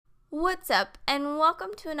What's up, and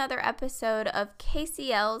welcome to another episode of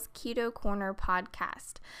KCL's Keto Corner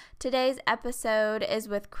podcast. Today's episode is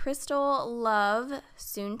with Crystal Love,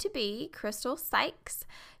 soon to be Crystal Sykes.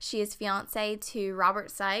 She is fiance to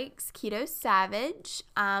Robert Sykes, Keto Savage.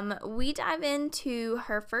 We dive into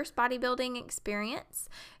her first bodybuilding experience,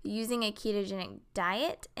 using a ketogenic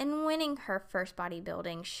diet, and winning her first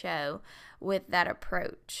bodybuilding show with that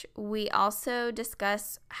approach. We also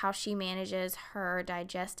discuss how she manages her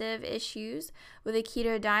digestive issues with a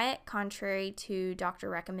keto diet, contrary to doctor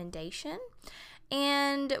recommendation.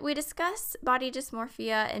 And we discuss body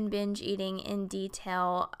dysmorphia and binge eating in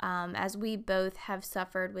detail, as we both have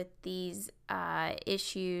suffered with these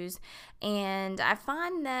issues. And I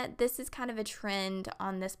find that this is kind of a trend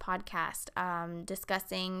on this podcast,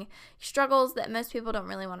 discussing struggles that most people don't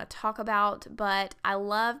really want to talk about. But I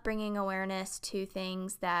love bringing awareness to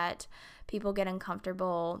things that people get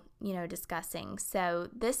uncomfortable, discussing. So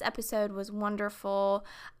this episode was wonderful.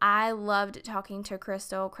 I loved talking to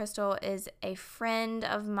Crystal. Crystal is a friend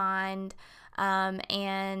of mine,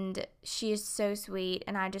 and she is so sweet,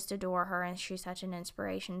 and I just adore her, and she's such an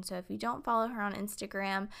inspiration. So if you don't follow her on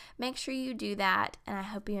Instagram, make sure you do that, and I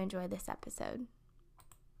hope you enjoy this episode.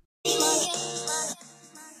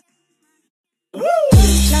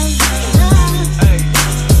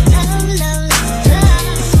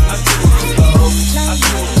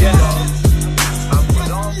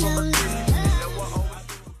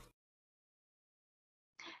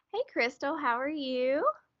 Hey, Crystal, how are you?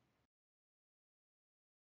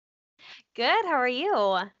 Good. How are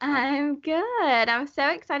you? I'm good. I'm so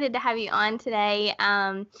excited to have you on today.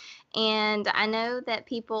 And I know that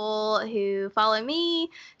people who follow me,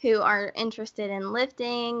 who are interested in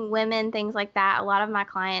lifting, women, things like that, a lot of my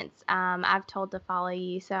clients, I've told to follow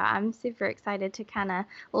you. So I'm super excited to kind of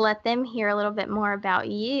let them hear a little bit more about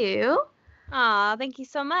you. Aw, thank you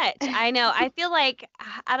so much. I know. I feel like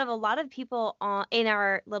out of a lot of people in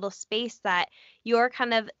our little space that you're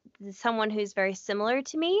kind of someone who's very similar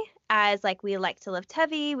to me, as like we like to lift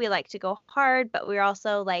heavy, we like to go hard, but we're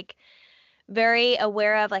also like very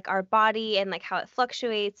aware of like our body and like how it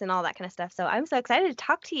fluctuates and all that kind of stuff. So I'm so excited to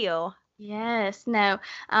talk to you. Yes, no.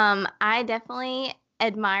 I definitely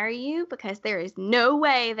admire you because there is no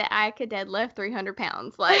way that I could deadlift 300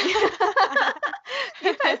 pounds. Like,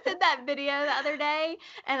 you posted that video the other day,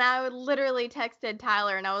 and I would literally texted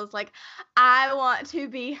Tyler, and I was like, I want to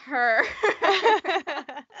be her.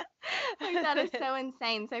 Like, that is so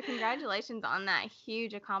insane. So congratulations on that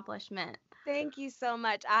huge accomplishment. Thank you so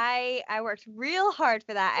much. I worked real hard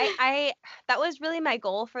for that. I that was really my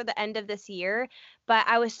goal for the end of this year, but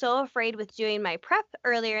I was so afraid with doing my prep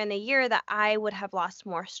earlier in the year that I would have lost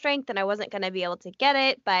more strength and I wasn't going to be able to get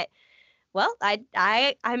it, but well,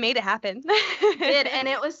 I made it happen. Did, and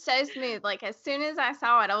it was so smooth. Like, as soon as I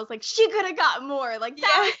saw it, I was like, she could have got more. Like,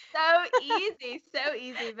 that Yeah. was so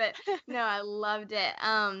easy. But no, I loved it.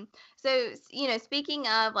 So speaking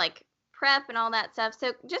of like prep and all that stuff,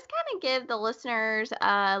 so just kind of give the listeners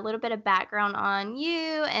a little bit of background on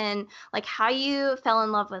you and like how you fell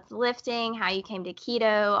in love with lifting, how you came to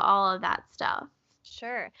keto, all of that stuff.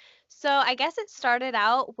 Sure. So I guess it started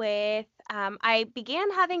out with I began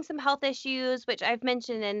having some health issues, which I've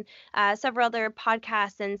mentioned in several other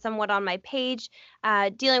podcasts and somewhat on my page,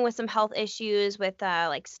 dealing with some health issues with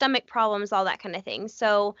like stomach problems, all that kind of thing.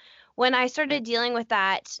 So when I started dealing with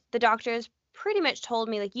that, the doctors pretty much told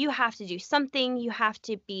me like you have to do something, you have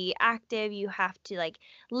to be active, you have to like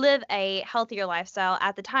live a healthier lifestyle.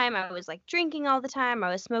 At the time, I was like drinking all the time,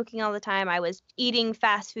 I was smoking all the time, I was eating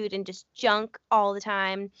fast food and just junk all the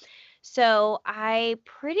time. So I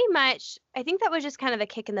pretty much, I think that was just kind of a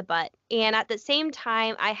kick in the butt. And at the same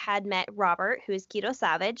time, I had met Robert, who is Keto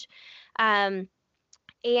Savage. Um,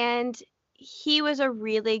 and he was a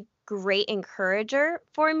really great encourager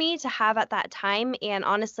for me to have at that time. And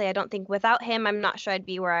honestly, I don't think without him, I'm not sure I'd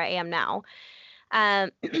be where I am now. Um,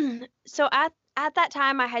 so at that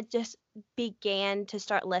time, I had just began to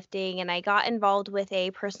start lifting, and I got involved with a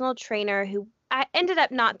personal trainer who I ended up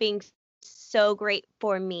not being so great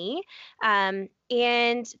for me. And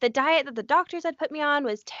the diet that the doctors had put me on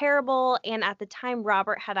was terrible. And at the time,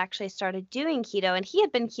 Robert had actually started doing keto, and he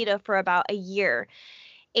had been keto for about a year.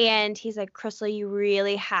 And he's like, Crystal, you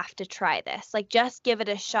really have to try this. Like, just give it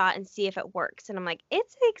a shot and see if it works. And I'm like,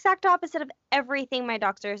 it's the exact opposite of everything my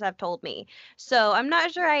doctors have told me. So I'm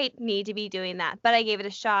not sure I need to be doing that. But I gave it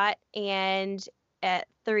a shot. And at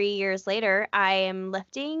 3 years later, I am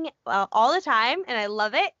lifting all the time and I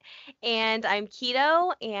love it. And I'm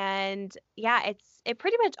keto. And yeah, it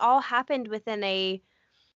pretty much all happened within I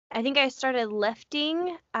think I started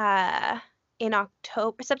lifting in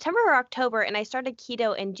September or October, and I started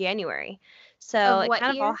keto in January. So Of it what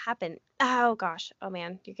kind of all year? happened. Oh gosh. Oh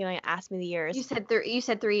man, you're going to ask me the You years. said you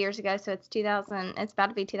said 3 years ago, so it's 2000. It's about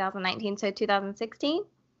to be 2019, so 2016.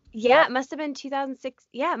 Yeah, it must have been 2006.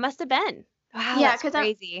 Yeah, it must have been. Wow, Yeah, that's because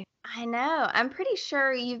crazy. I know. I'm pretty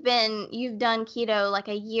sure you've done keto like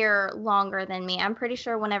a year longer than me. I'm pretty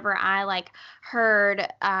sure whenever I like heard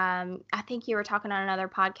I think you were talking on another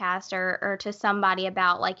podcast or to somebody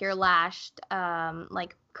about like your last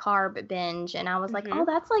like carb binge, and I was like, Hmm. "Oh,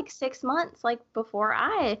 that's like 6 months like before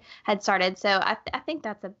I had started." So I think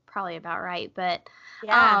that's probably about right. But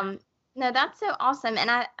Yeah. um no, that's so awesome.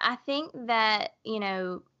 And I think that,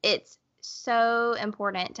 it's so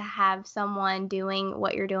important to have someone doing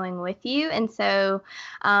what you're doing with you. And so,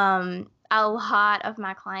 a lot of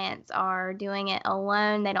my clients are doing it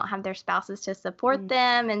alone. They don't have their spouses to support Mm.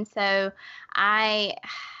 them. And so I,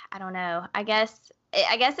 I don't know. I guess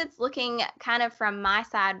it's looking kind of from my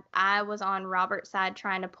side. I was on Robert's side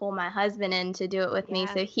trying to pull my husband in to do it with me.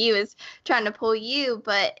 Yeah. So he was trying to pull you,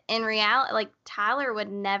 but in reality, like Tyler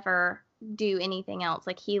would never do anything else.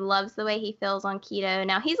 Like he loves the way he feels on keto.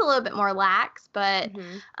 Now he's a little bit more lax,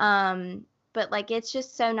 Hmm. but like it's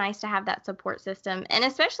just so nice to have that support system. And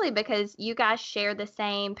especially because you guys share the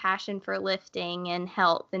same passion for lifting and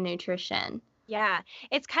health and nutrition. Yeah,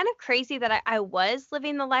 it's kind of crazy that I was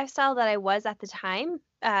living the lifestyle that I was at the time,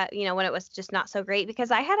 when it was just not so great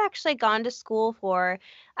because I had actually gone to school for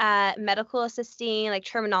medical assisting, like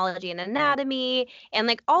terminology and anatomy, and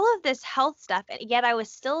like all of this health stuff, and yet I was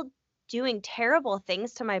still doing terrible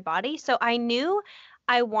things to my body. So I knew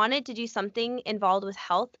I wanted to do something involved with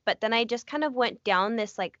health, but then I just kind of went down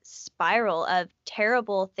this like spiral of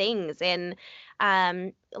terrible things and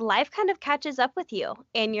life kind of catches up with you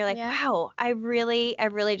and you're like, Yeah. wow, I really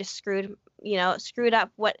just screwed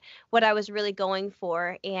up what I was really going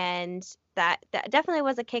for. And that definitely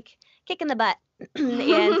was a kick in the butt.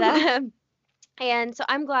 and and so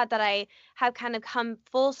I'm glad that I have kind of come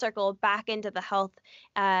full circle back into the health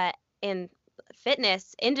and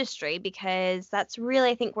fitness industry because that's really,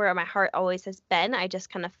 I think, where my heart always has been. I just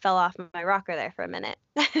kind of fell off my rocker there for a minute.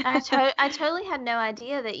 I totally had no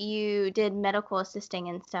idea that you did medical assisting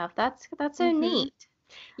and stuff. That's so Hmm. neat.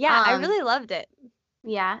 Yeah, I Um, really loved it.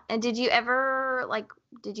 Yeah. And did you ever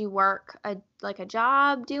did you work a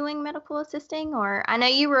job doing medical assisting, or I know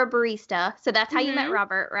you were a barista, so that's how you met Hmm.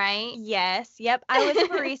 Robert, right? Yes, yep. I was a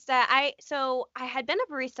barista. I had been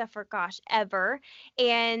a barista for gosh, ever.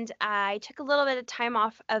 And I took a little bit of time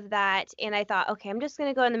off of that and I thought, okay, I'm just going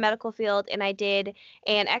to go in the medical field and I did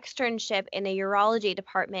an externship in a urology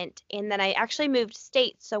department and then I actually moved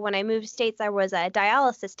states. So when I moved states, I was a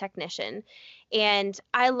dialysis technician and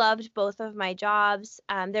I loved both of my jobs.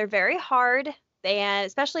 They're very hard and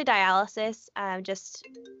especially dialysis, just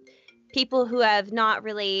people who have not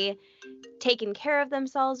really taken care of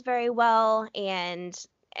themselves very well and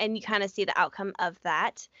you kind of see the outcome of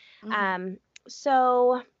that. Hmm. um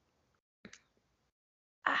so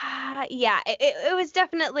yeah, it was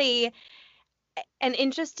definitely an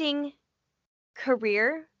interesting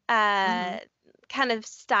career Hmm. kind of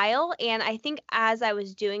style, and I think as I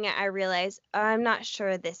was doing it I realized I'm not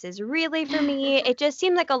sure this is really for me. It just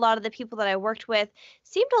seemed like a lot of the people that I worked with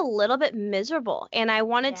seemed a little bit miserable and I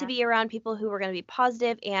wanted to Yeah. be around people who were going to be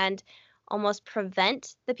positive and almost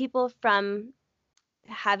prevent the people from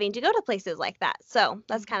having to go to places like that. So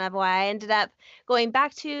that's Hmm. kind of why I ended up going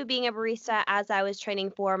back to being a barista as I was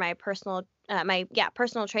training for my personal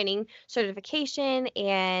training certification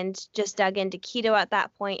and just dug into keto at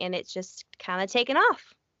that point and it's just kind of taken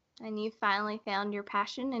off. And you finally found your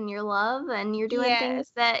passion and your love, and you're doing Yes.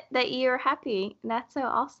 things that you're happy. That's so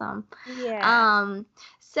awesome. Yeah. Um,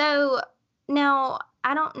 so now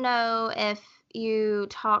I don't know if you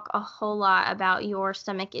talk a whole lot about your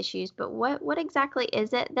stomach issues, but what exactly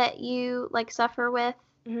is it that you like suffer with?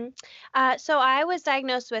 Hmm. So I was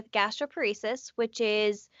diagnosed with gastroparesis, which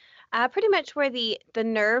is pretty much where the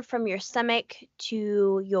nerve from your stomach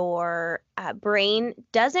to your brain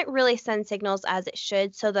doesn't really send signals as it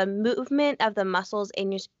should. So the movement of the muscles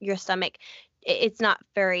in your stomach, it's not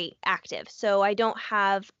very active. So I don't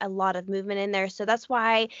have a lot of movement in there. So that's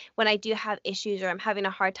why when I do have issues or I'm having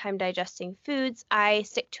a hard time digesting foods, I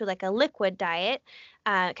stick to like a liquid diet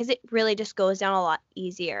because it really just goes down a lot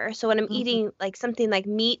easier. So when I'm Hmm. eating like something like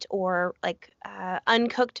meat or like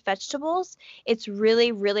uncooked vegetables, it's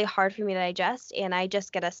really, really hard for me to digest. And I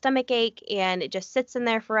just get a stomach ache and it just sits in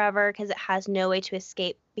there forever because it has no way to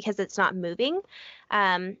escape because it's not moving.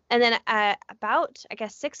 And then about, I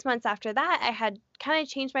guess, 6 months after that, I had kind of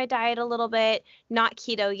changed my diet a little bit, not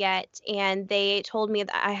keto yet. And they told me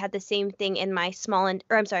that I had the same thing in my small,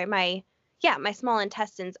 or I'm sorry, yeah, my small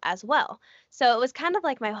intestines as well. So it was kind of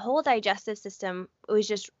like my whole digestive system was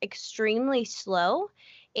just extremely slow.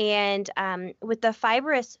 And with the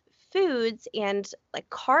fibrous foods and like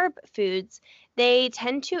carb foods, they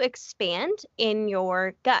tend to expand in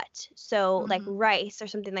your gut. So, like Mm-hmm. rice or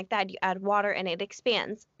something like that, you add water and it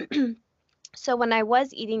expands. So, when I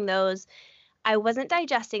was eating those, I wasn't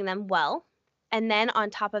digesting them well. And then on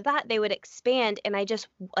top of that, they would expand, and I just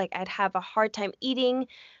like I'd have a hard time eating.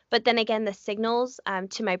 But then again, the signals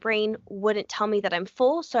to my brain wouldn't tell me that I'm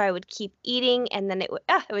full, so I would keep eating, and then it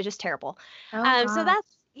was just terrible. Oh So gosh.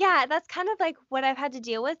 that's kind of like what I've had to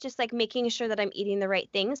deal with, just like making sure that I'm eating the right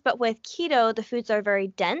things. But with keto, the foods are very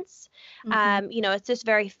dense. Mm-hmm. It's just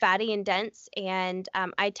very fatty and dense, and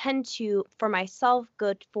I tend to, for myself,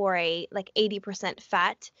 go for a like 80%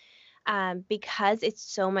 fat because it's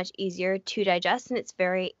so much easier to digest and it's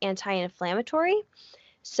very anti-inflammatory.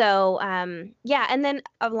 So, yeah, and then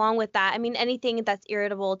along with that, I mean, anything that's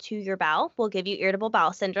irritable to your bowel will give you irritable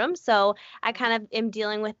bowel syndrome. So I kind of am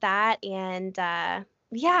dealing with that, and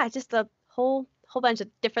yeah, just a whole bunch of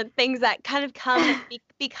different things that kind of come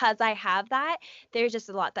because I have that. There's just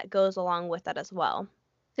a lot that goes along with that as well.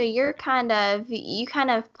 So you kind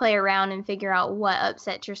of play around and figure out what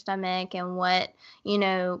upsets your stomach and what,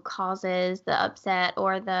 causes the upset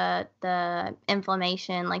or the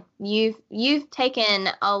inflammation. Like you've taken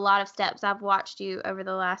a lot of steps. I've watched you over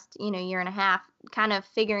the last, year and a half kind of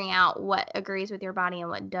figuring out what agrees with your body and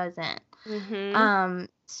what doesn't. Mhm.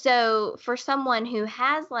 So for someone who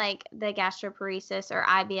has like the gastroparesis or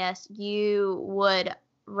IBS, you would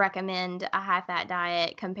recommend a high fat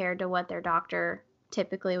diet compared to what their doctor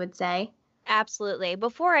typically would say. Absolutely.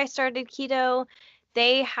 Before I started keto,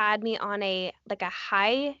 they had me on a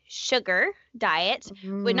high sugar diet,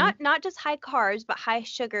 but Mm, not just high carbs, but high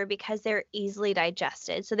sugar because they're easily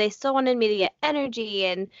digested. So they still wanted me to get energy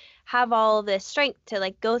and have all this strength to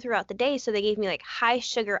like go throughout the day. So they gave me like high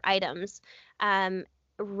sugar items, um,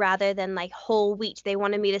 rather than like whole wheat. They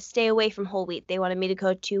wanted me to stay away from whole wheat. They wanted me to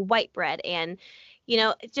go to white bread and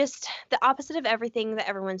just the opposite of everything that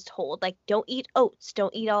everyone's told. Like, don't eat oats,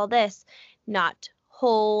 don't eat all this, not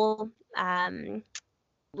whole,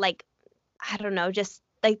 like I don't know, just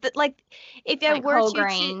like if I like were whole to choose,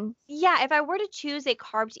 grains. yeah, if I were to choose a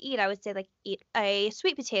carb to eat, I would say like eat a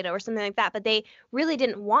sweet potato or something like that. But they really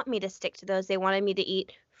didn't want me to stick to those. They wanted me to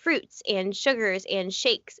eat fruits and sugars and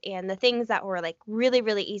shakes and the things that were like really,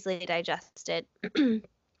 really easily digested.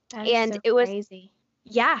 That is And so it was, crazy.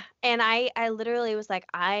 yeah, and I literally was like,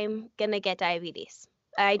 I'm gonna get diabetes.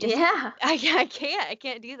 I just Yeah. I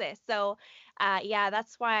can't do this. So yeah,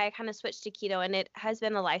 that's why I kind of switched to keto, and it has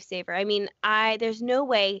been a lifesaver. I mean, I there's no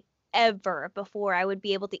way ever before I would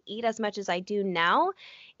be able to eat as much as I do now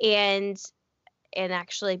and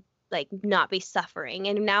actually like not be suffering.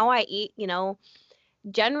 And now I eat,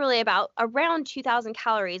 generally about around 2,000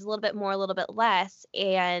 calories, a little bit more, a little bit less,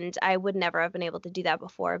 and I would never have been able to do that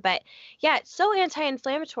before. But yeah, it's so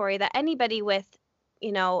anti-inflammatory that anybody with,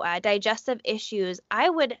 digestive issues, I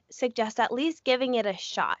would suggest at least giving it a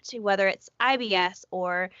shot, whether it's IBS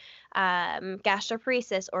or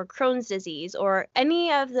gastroparesis or Crohn's disease or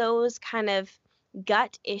any of those kind of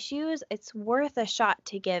gut issues. It's worth a shot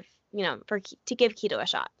to give, to give keto a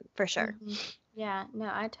shot for sure. Mhm. Yeah, no,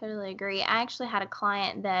 I totally agree. I actually had a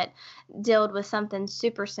client that dealt with something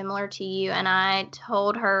super similar to you, and I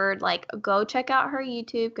told her, like, go check out her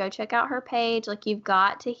YouTube, go check out her page. Like, you've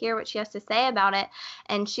got to hear what she has to say about it.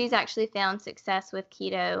 And she's actually found success with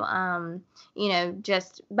keto,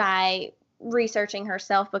 just by researching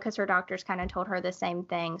herself because her doctors kind of told her the same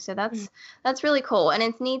thing. So that's really cool. And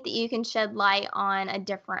it's neat that you can shed light on a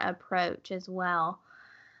different approach as well.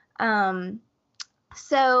 Um,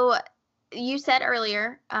 so you said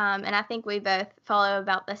earlier, and I think we both follow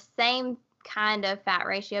about the same kind of fat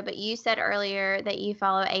ratio, but you said earlier that you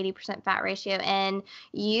follow 80% fat ratio and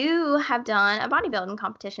you have done a bodybuilding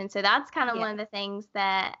competition. So that's kind of Yeah. one of the things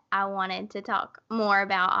that I wanted to talk more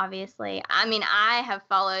about, obviously. I mean, I have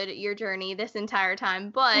followed your journey this entire time,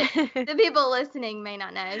 but the people listening may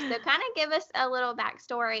not know. So kind of give us a little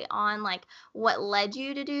backstory on like what led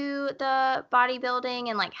you to do the bodybuilding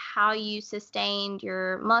and like how you sustained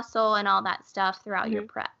your muscle and all that stuff throughout your Mhm.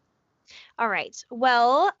 prep. All right.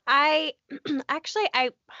 Well, I actually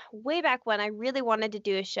I way back when I really wanted to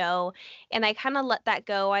do a show and I kind of let that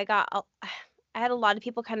go. I had a lot of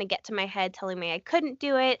people kind of get to my head telling me I couldn't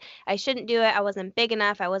do it, I shouldn't do it, I wasn't big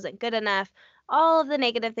enough, I wasn't good enough, all of the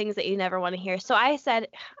negative things that you never want to hear. So I said,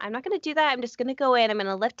 I'm not going to do that. I'm just going to go in, I'm going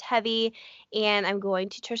to lift heavy, and I'm going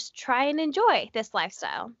to just try and enjoy this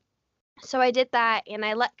lifestyle. So I did that and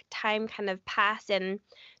I let time kind of pass, and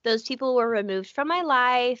those people were removed from my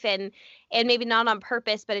life, and maybe not on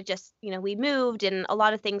purpose, but it just, we moved and a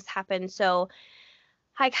lot of things happened. So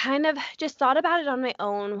I kind of just thought about it on my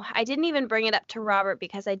own. I didn't even bring it up to Robert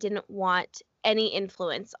because I didn't want any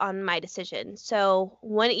influence on my decision. So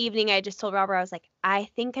one evening I just told Robert, I was like, I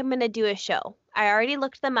think I'm going to do a show. I already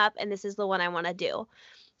looked them up and this is the one I want to do.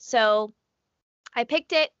 So I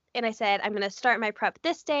picked it and I said, I'm going to start my prep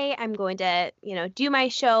this day. I'm going to, do my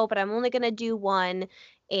show, but I'm only going to do one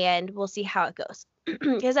and we'll see how it goes.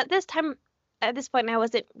 Because at this point, I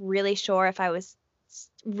wasn't really sure if I was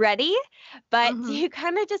ready, but Mm-hmm. you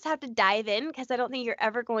kind of just have to dive in because I don't think you're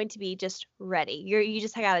ever going to be just ready. You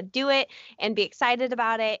just got to do it and be excited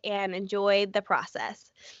about it and enjoy the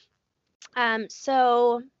process.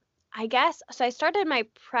 So I started my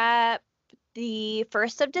prep the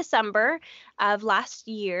 1st of December of last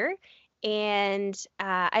year. And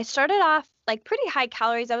I started off like pretty high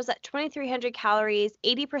calories. I was at 2,300 calories,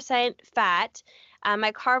 80% fat.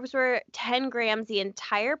 My carbs were 10 grams the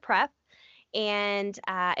entire prep. And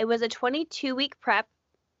it was a 22-week prep,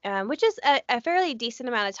 which is a fairly decent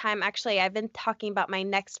amount of time. Actually, I've been talking about my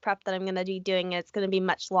next prep that I'm going to be doing, and it's going to be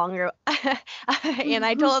much longer. And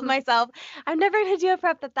I told myself, I'm never going to do a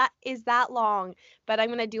prep that is that long, but I'm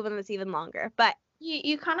going to do one that's even longer. But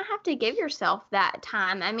You kind of have to give yourself that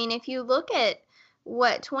time. I mean, if you look at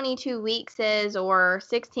what 22 weeks is or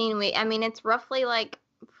 16 weeks, I mean, it's roughly like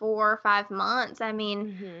 4 or 5 months. I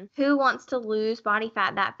mean, mhm. who wants to lose body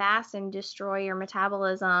fat that fast and destroy your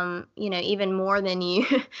metabolism, even more than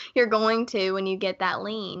you're going to when you get that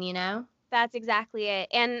lean? That's exactly it.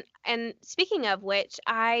 And speaking of which,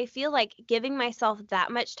 I feel like giving myself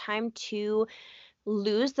that much time to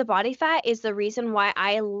lose the body fat is the reason why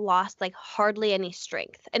I lost like hardly any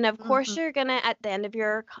strength. And of course, Mhm. you're gonna at the end of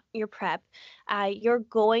your prep, you're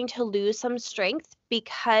going to lose some strength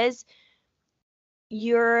because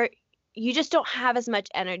you're you just don't have as much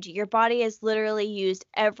energy. Your body has literally used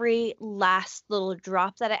every last little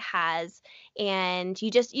drop that it has, and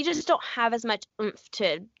you just don't have as much oomph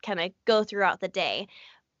to kind of go throughout the day.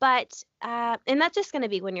 But and that's just going to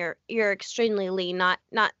be when you're extremely lean, not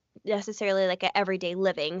necessarily like a everyday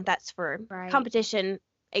living. That's for Right. competition,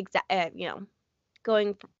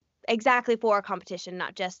 going exactly for competition,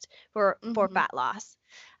 not just for Mhm. fat loss.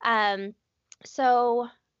 Um, so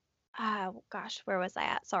gosh, where was I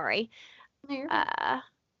at? Sorry. No, you're good. Uh,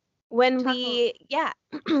 when Talking. we yeah,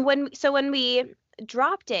 when we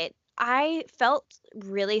dropped it, I felt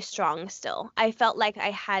really strong still. I felt like I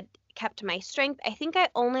had kept my strength. I think I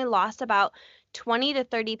only lost about 20 to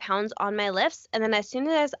 30 pounds on my lifts, and then as soon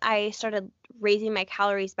as I started raising my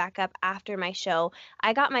calories back up after my show,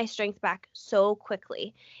 I got my strength back so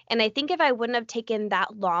quickly. And I think if I wouldn't have taken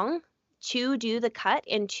that long to do the cut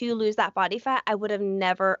and to lose that body fat, I would have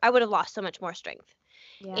lost so much more strength.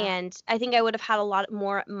 Yeah. And I think I would have had a lot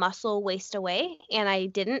more muscle waste away, and I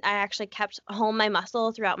didn't. I actually kept home my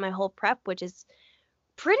muscle throughout my whole prep, which is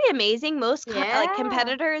pretty amazing. Most like Yeah.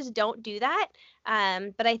 competitors don't do that.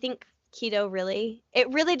 But I think keto really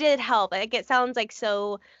did help. Like it sounds like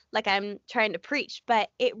so like I'm trying to preach,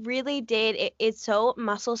 but it really did. It's so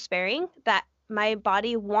muscle sparing that my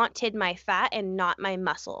body wanted my fat and not my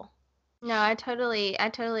muscle. No, I totally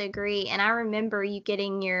agree. And I remember you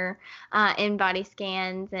getting your in-body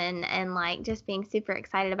scans and like just being super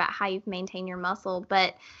excited about how you've maintained your muscle.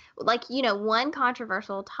 But like, one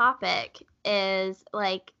controversial topic is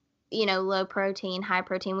like, low protein, high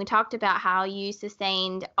protein. We talked about how you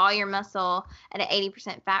sustained all your muscle at an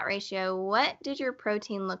 80% fat ratio. What did your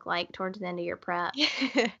protein look like towards the end of your prep?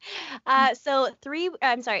 So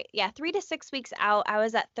I'm sorry, yeah, 3 to 6 weeks out, I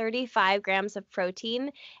was at 35 grams of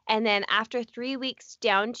protein. And then after 3 weeks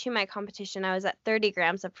down to my competition, I was at 30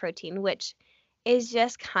 grams of protein, which is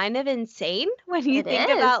just kind of insane when you It think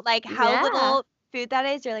is. about like how Yeah. little food that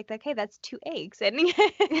is. You're like, okay, that's 2 eggs and Yeah,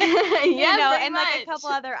 pretty and like a couple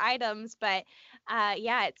much. other items. But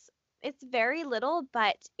yeah, it's very little,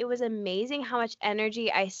 but it was amazing how much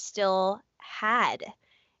energy I still had,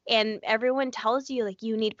 and everyone tells you like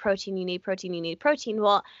you need protein, you need protein, you need protein.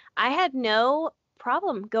 Well, I had no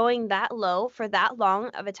problem going that low for that long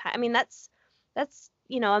of a time. I mean, that's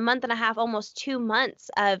a month and a half, almost 2 months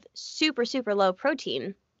of super super low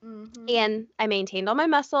protein, Mhm. and I maintained all my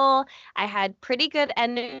muscle. I had pretty good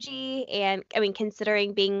energy, and I mean,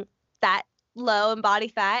 considering being that low in body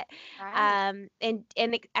fat, Right. and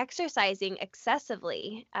exercising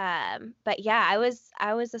excessively. But yeah, I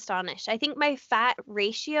was astonished. I think my fat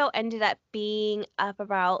ratio ended up being up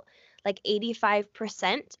about like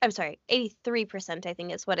 85%. I'm sorry, 83%, I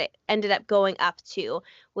think is what it ended up going up to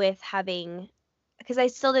with having because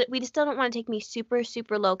we just still don't want to take me super,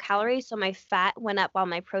 super low calories. So my fat went up while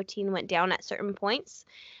my protein went down at certain points.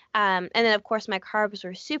 And then of course my carbs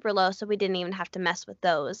were super low, so we didn't even have to mess with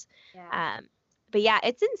those. Yeah. But yeah,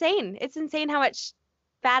 it's insane. It's insane how much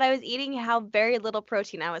fat I was eating, how very little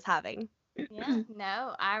protein I was having. Yeah,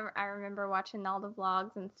 no, I remember watching all the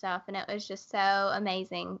vlogs and stuff, and it was just so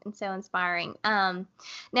amazing and so inspiring.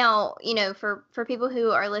 Now, for people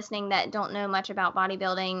who are listening that don't know much about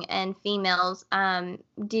bodybuilding and females,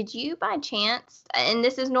 did you by chance, and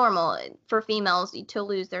this is normal for females to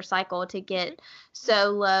lose their cycle, to get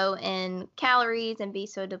so low in calories and be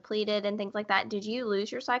so depleted and things like that, did you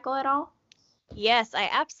lose your cycle at all? Yes, I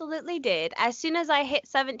absolutely did. As soon as I hit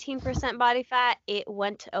 17% body fat, it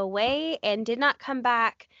went away and did not come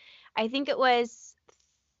back. I think it was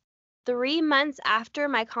 3 months after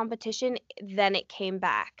my competition, then it came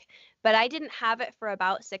back. But I didn't have it for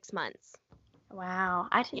about 6 months. Wow,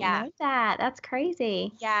 I didn't Yeah. know that. That's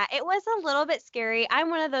crazy. Yeah, it was a little bit scary. I'm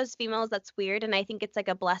one of those females that's weird, and I think it's like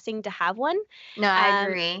a blessing to have one. No, I Um,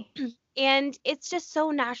 agree. and it's just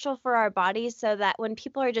so natural for our bodies, so that when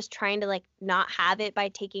people are just trying to like not have it by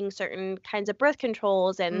taking certain kinds of birth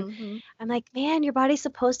controls, and Mm-hmm. I'm like, man, your body's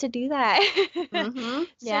supposed to do that. Mm-hmm.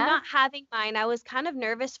 So Yeah. not having mine, I was kind of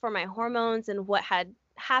nervous for my hormones and what had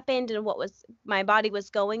happened and what was my body was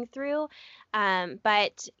going through.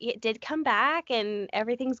 But it did come back and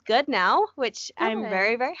everything's good now, which I'm Good.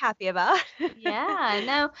 very, very happy about. Yeah,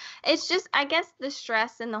 no, it's just, I guess the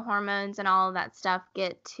stress and the hormones and all of that stuff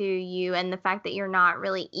get to you, and the fact that you're not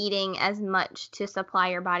really eating as much to supply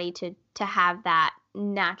your body to have that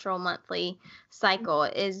natural monthly cycle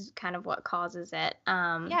is kind of what causes it.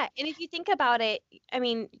 Yeah, and if you think about it, I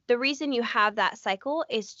mean, the reason you have that cycle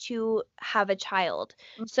is to have a child.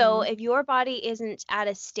 So Mhm. if your body isn't at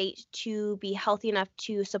a state to be healthy enough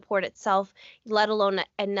to support itself, let alone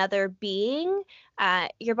another being,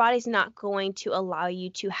 your body's not going to allow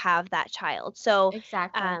you to have that child. So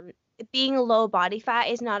Exactly. um, being low body fat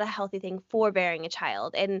is not a healthy thing for bearing a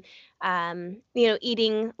child. And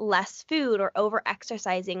eating less food or over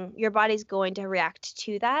exercising, your body's going to react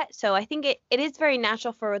to that. So I think it is very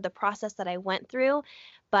natural for the process that I went through,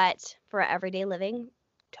 but for everyday living,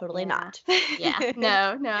 totally Yeah. not. Yeah.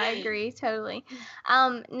 No, no, I agree totally.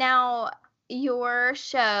 Now your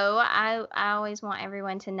show, I always want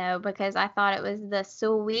everyone to know because I thought it was the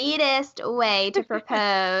sweetest way to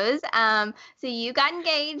propose. So you got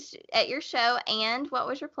engaged at your show, and what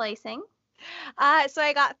was your placing? So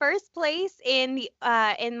I got first place in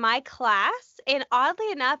my class, and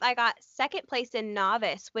oddly enough, I got second place in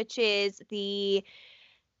novice, which is the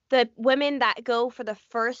women that go for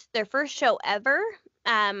their first show ever.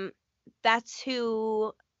 Um, that's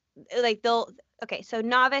who like they'll okay, so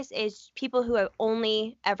novice is people who have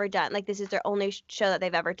only ever done, like, this is their only show that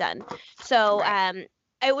they've ever done. So Right.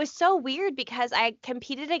 it was so weird because I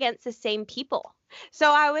competed against the same people.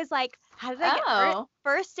 So I was like, how did I get Oh.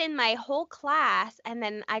 first in my whole class, and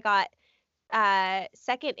then I got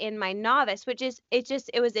second in my novice, which is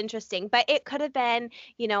it was interesting. But it could have been,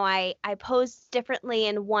 I posed differently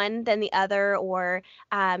in one than the other, or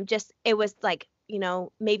just it was like,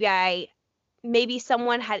 maybe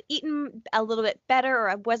someone had eaten a little bit better,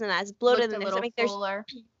 or I wasn't as bloated Looked in a their little stomach. fuller.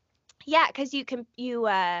 Yeah, because you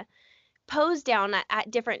pose down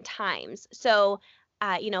at different times. So,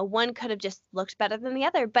 one could have just looked better than the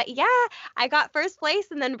other. But yeah, I got first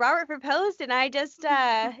place, and then Robert proposed, and I just,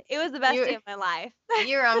 it was the best day You of my life.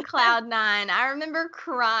 you're on cloud nine. I remember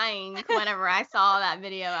crying whenever I saw that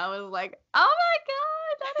video. I was like, "Oh my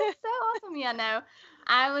God, that is so awesome!" Yeah, no,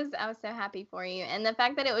 I was so happy for you, and the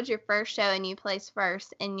fact that it was your first show and you placed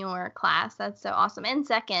first in your class, that's so awesome, and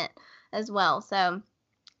second as well. So Yeah,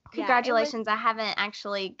 it was. congratulations. I haven't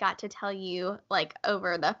actually got to tell you like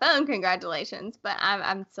over the phone congratulations, but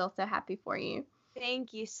I'm still so happy for you.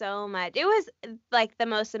 Thank you so much. It was like the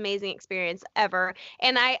most amazing experience ever.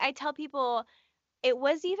 And I tell people, it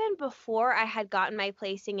was even before I had gotten my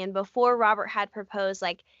placing and before Robert had proposed,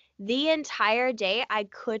 like the entire day, I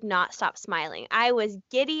could not stop smiling. I was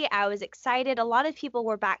giddy. I was excited. A lot of people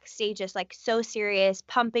were backstage just like so serious,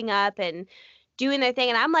 pumping up and doing their thing.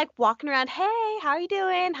 And I'm like walking around, hey, how are you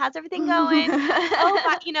doing? How's everything going? Oh,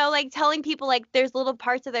 like telling people like there's little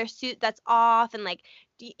parts of their suit that's off, and like,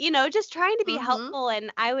 just trying to be Mhm. helpful.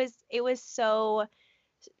 And it was so,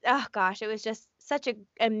 oh gosh, it was just such an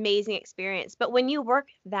amazing experience. But when you work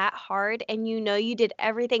that hard and you did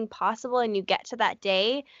everything possible and you get to that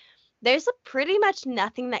day, there's pretty much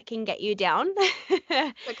nothing that can get you down.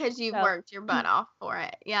 Because you've So, worked your butt off for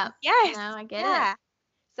it. Yep. No, yes, I get it. yeah.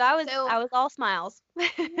 So I was So I was all smiles.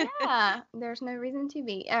 yeah, there's no reason to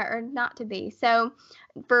be or not to be. So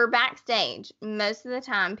for backstage, most of the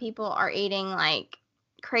time people are eating like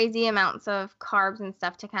crazy amounts of carbs and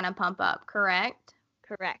stuff to kind of pump up, correct?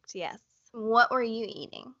 Correct, yes. What were you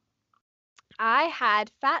eating? I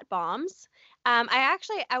had fat bombs.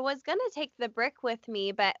 I was gonna take the brick with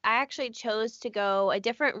me, but I actually chose to go a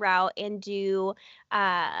different route and do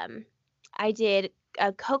I did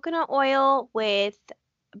a coconut oil with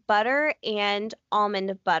butter and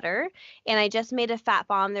almond butter, and I just made a fat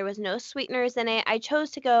bomb. There was no sweeteners in it. I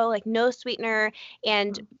chose to go like no sweetener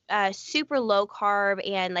and Mm. super low carb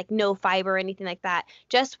and like no fiber or anything like that.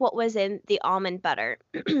 Just what was in the almond butter.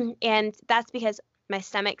 And that's because my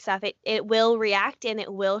stomach stuff, it will react and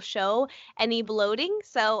it will show any bloating.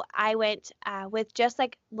 So I went with just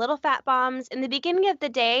like little fat bombs in the beginning of the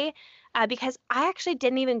day because I actually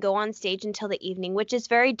didn't even go on stage until the evening, which is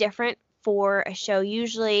very different for a show.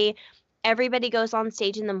 Usually everybody goes on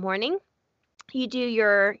stage in the morning. You do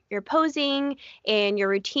your posing and your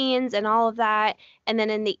routines and all of that, and then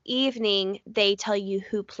in the evening they tell you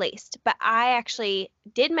who placed. But I actually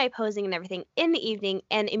did my posing and everything in the evening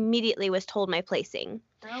and immediately was told my placing.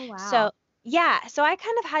 Oh So wow. yeah, so I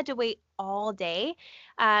kind of had to wait all day.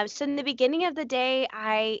 So in the beginning of the day,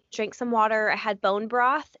 I drank some water. I had bone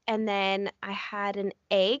broth, and then I had an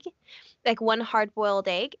egg, like one hard-boiled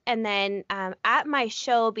egg. And then at my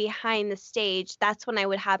show behind the stage, that's when I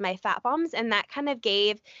would have my fat bombs, and that kind of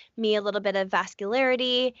gave me a little bit of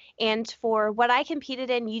vascularity. And for what I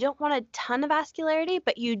competed in, you don't want a ton of vascularity,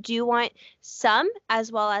 but you do want some,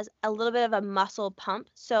 as well as a little bit of a muscle pump.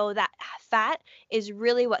 So that fat is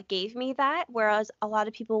really what gave me that. Whereas a lot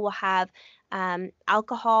of people will have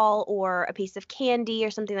alcohol or a piece of candy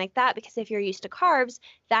or something like that, because if you're used to carbs,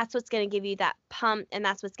 that's what's going to give you that pump and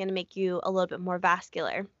that's what's going to make you a little bit more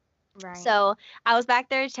vascular. Right. So I was back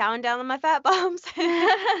there chowing down on my fat bombs. It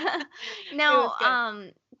was Now,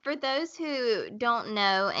 good. for those who don't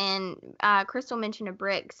know, and Crystal mentioned a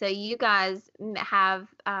brick, so you guys have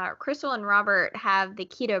Crystal and Robert have the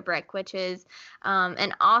Keto Brick, which is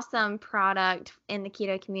an awesome product in the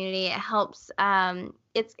keto community. It helps.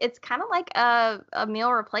 It's kind of like a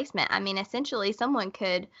meal replacement. I mean, essentially, someone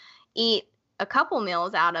could eat a couple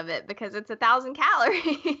meals out of it because it's 1,000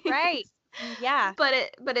 calories. Right. Yeah. But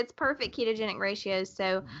it's perfect ketogenic ratios,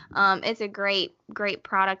 so it's a great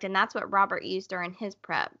product, and that's what Robert used during his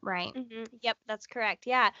prep, right? Yep, that's correct.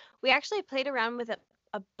 Yeah. We actually played around with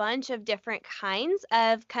a bunch of different kinds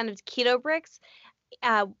of kind of keto bricks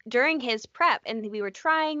during his prep, and we were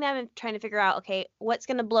trying them and trying to figure out, okay, what's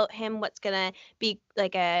going to bloat him, what's going to be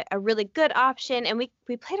like a really good option. And we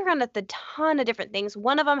played around with a ton of different things.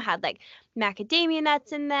 One of them had like macadamia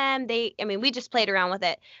nuts in them. I mean, we just played around with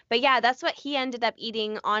it. But yeah, that's what he ended up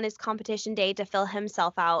eating on his competition day to fill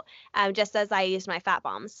himself out, just as I used my fat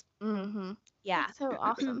bombs. Mm-hmm. Yeah. That's so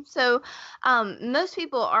awesome. So, most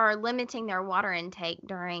people are limiting their water intake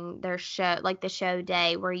during their show, like the show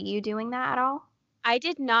day. Were you doing that at all? I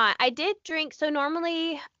did not. I did drink. So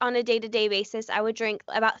normally on a day-to-day basis, I would drink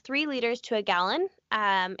about 3 liters to a gallon.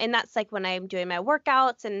 And that's like when I'm doing my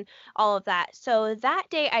workouts and all of that. So that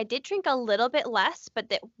day I did drink a little bit less, but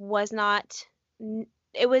that was not,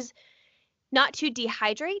 it was not to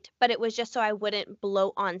dehydrate, but it was just so I wouldn't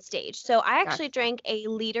bloat on stage. So I actually Gotcha. drank a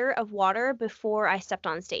liter of water before I stepped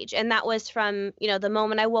on stage. And that was from, the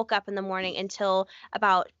moment I woke up in the morning until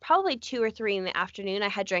about probably 2 or 3 in the afternoon. I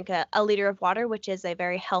had drank a liter of water, which is a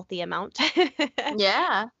very healthy amount.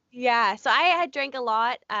 Yeah. Yeah, so I had drank a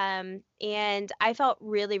lot, and I felt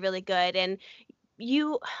really, really good. And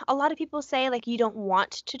you a lot of people say like you don't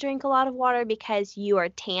want to drink a lot of water because you are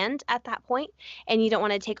tanned at that point and you don't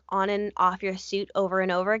want to take on and off your suit over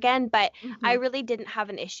and over again, but I Hmm. really didn't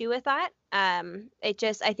have an issue with that.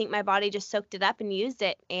 I think my body just soaked it up and used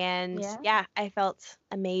it, and Yeah. yeah, I felt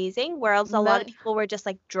amazing, whereas a lot Mo- of people were just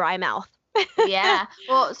like dry mouth. yeah.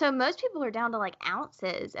 Well, so most people are down to like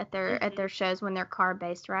ounces at their Mhm. shows when they're carb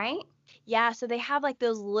based, right? Yeah, so they have like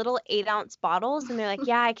those little 8-ounce bottles, and they're like,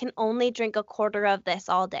 yeah, I can only drink a quarter of this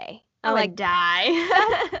all day. I I'm like, would die.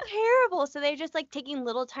 that's terrible. So they're just like taking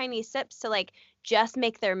little tiny sips to like just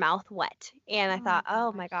make their mouth wet. And I Oh my thought,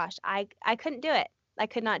 oh my gosh. gosh, I couldn't do it. I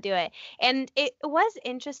could not do it. And it was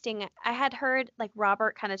interesting. I had heard like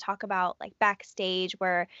Robert kind of talk about like backstage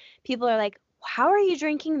where people are like, how are you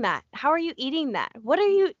drinking that? How are you eating that? What are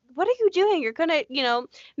you doing? You're gonna,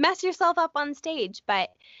 mess yourself up on stage. But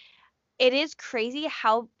it is crazy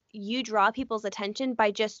how you draw people's attention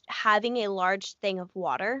by just having a large thing of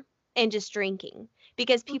water and just drinking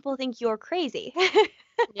because people think you're crazy.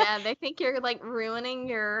 Yeah, they think you're like ruining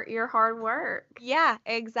your hard work. Yeah,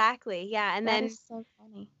 exactly. Yeah, and That then is so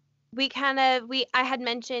funny. I had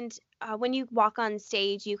mentioned when you walk on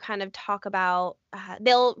stage, you kind of talk about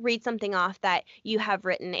they'll read something off that you have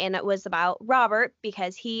written, and it was about Robert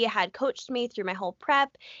because he had coached me through my whole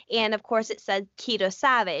prep, and of course it said Keto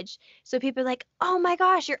Savage. So people are like, "Oh my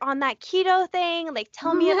gosh, you're on that keto thing! Like,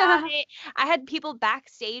 tell me about it." I had people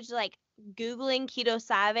backstage like googling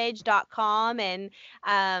ketosavage.com and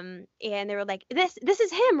they were like, this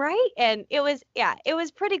is him, right? And it was, yeah, it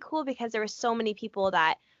was pretty cool because there were so many people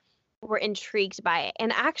that were intrigued by it.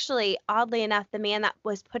 And actually, oddly enough, the man that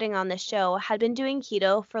was putting on the show had been doing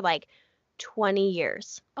keto for like 20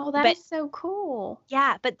 years. Oh, that But is so cool.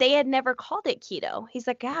 yeah, but they had never called it keto. He's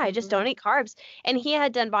like, yeah, I just Mhm. don't eat carbs. And he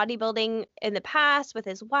had done bodybuilding in the past with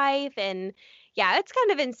his wife. And yeah, it's kind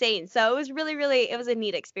of insane. So it was really, really, it was a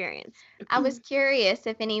neat experience. I was curious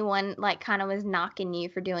if anyone like kind of was knocking you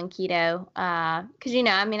for doing keto, because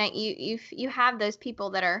I mean, you have those people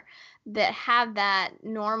that have that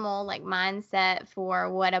normal like mindset for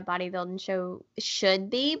what a bodybuilding show should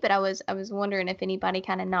be, but I was wondering if anybody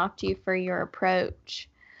kind of knocked you for your approach.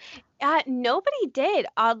 Nobody did,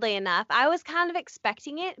 oddly enough. I was kind of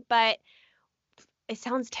expecting it, but it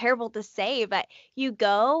sounds terrible to say, but you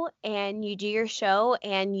go and you do your show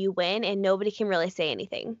and you win and nobody can really say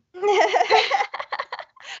anything.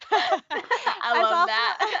 I As love awful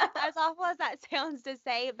that. as awful as that sounds to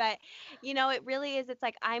say, but it really is. It's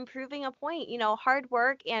like I'm proving a point. Hard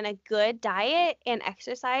work and a good diet and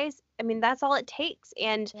exercise. I mean, that's all it takes.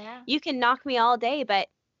 And Yeah. you can knock me all day, but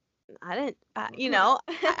I didn't, The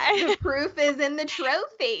I, proof is in the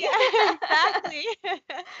trophy. yeah, exactly. No,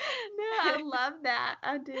 I love that.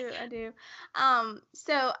 I do. I do.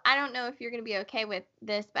 So I don't know if you're going to be okay with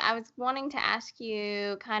this, but I was wanting to ask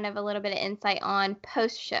you kind of a little bit of insight on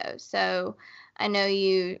post show. So I know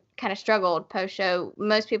you kind of struggled post show.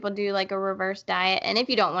 Most people do like a reverse diet, and if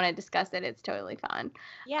you don't want to discuss it, it's totally fine.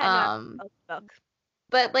 Yeah, no, Um, book.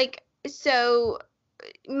 but like, so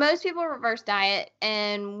most people reverse diet,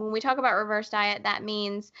 and when we talk about reverse diet, that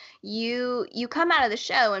means you come out of the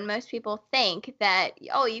show and most people think that,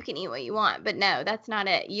 oh, you can eat what you want, but no, that's not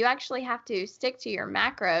it. You actually have to stick to your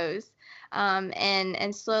macros,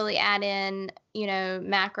 and slowly add in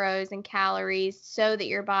macros and calories so that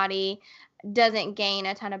your body doesn't gain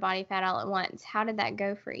a ton of body fat all at once. How did that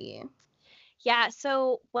go for you? Yeah,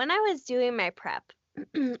 so when I was doing my prep,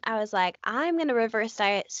 I was like, I'm gonna reverse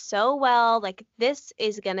diet so well. Like this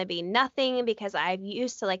is gonna be nothing because I'm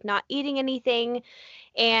used to like not eating anything.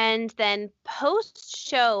 And then post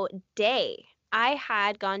show day, I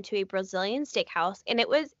had gone to a Brazilian steakhouse and it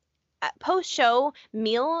was post show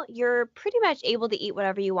meal, you're pretty much able to eat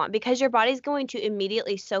whatever you want because your body's going to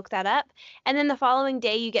immediately soak that up. And then the following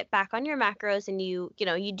day you get back on your macros and you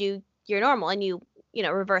do your normal and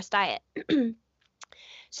reverse diet.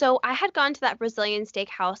 So I had gone to that Brazilian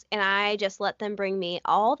steakhouse and I just let them bring me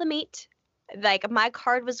all the meat. Like my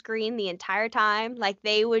card was green the entire time. Like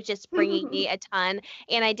they were just bringing me a ton.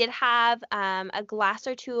 And I did have a glass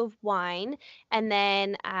or two of wine. And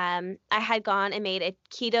then I had gone and made a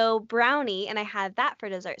keto brownie and I had that for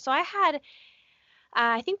dessert. So I had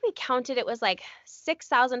I think we counted it was like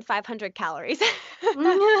 6,500 calories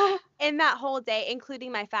in that whole day,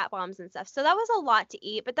 including my fat bombs and stuff. So that was a lot to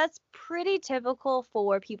eat, but that's pretty typical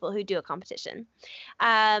for people who do a competition.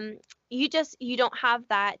 Um, you don't have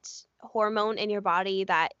that hormone in your body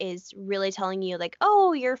that is really telling you like,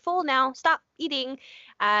 oh, you're full now, stop eating.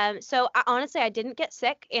 So honestly, I didn't get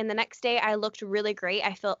sick, and the next day I looked really great.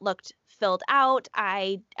 I felt looked filled out.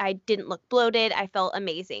 I didn't look bloated. I felt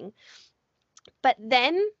amazing. But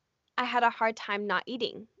then I had a hard time not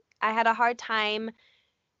eating. I had a hard time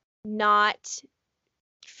not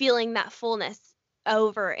feeling that fullness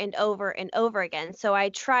over and over and over again. So I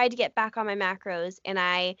tried to get back on my macros and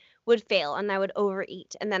I would fail and I would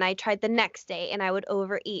overeat. And then I tried the next day and I would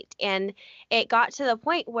overeat. And it got to the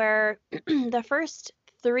point where the first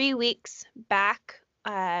 3 weeks back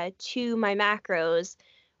to my macros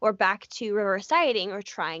or back to reverse dieting or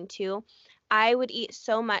trying to, I would eat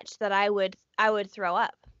so much that I would throw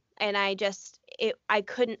up. And I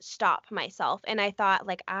couldn't stop myself. And I thought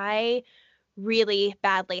like I really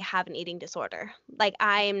badly have an eating disorder. Like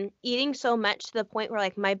I'm eating so much to the point where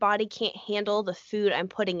like my body can't handle the food I'm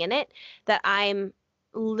putting in it that I'm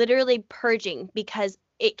literally purging because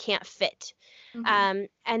it can't fit. Mhm.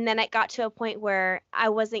 And then it got to a point where I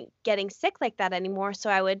wasn't getting sick like that anymore, so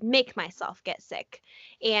I would make myself get sick.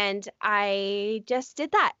 And I just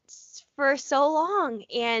did that for so long.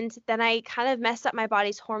 And then I kind of messed up my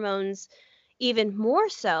body's hormones even more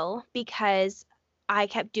so because I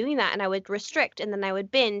kept doing that, and I would restrict, and then I would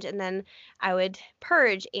binge, and then I would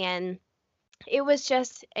purge, and it was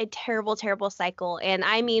just a terrible, terrible cycle. And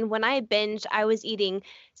I mean, when I binged, I was eating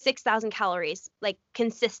 6,000 calories like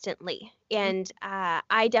consistently. And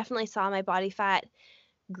I definitely saw my body fat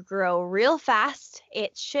grow real fast.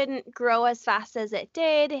 It shouldn't grow as fast as it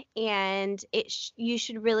did. And you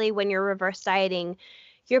should really, when you're reverse dieting,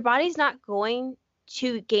 your body's not going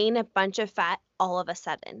to gain a bunch of fat all of a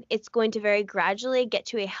sudden. It's going to very gradually get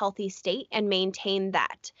to a healthy state and maintain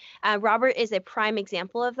that. Robert is a prime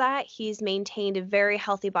example of that. He's maintained a very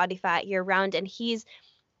healthy body fat year round, and he's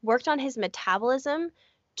worked on his metabolism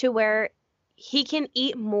to where he can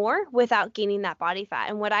eat more without gaining that body fat.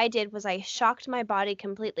 And what I did was I shocked my body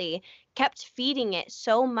completely, kept feeding it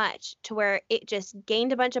so much to where it just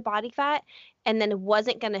gained a bunch of body fat and then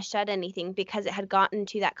wasn't going to shed anything because it had gotten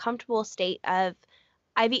to that comfortable state of,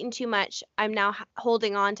 I've eaten too much. I'm now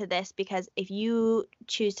holding on to this because if you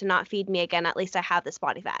choose to not feed me again, at least I have this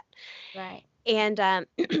body fat. Right. And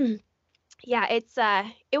yeah,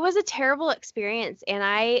 it was a terrible experience, and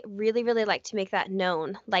I really, really like to make that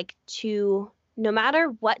known, like to no matter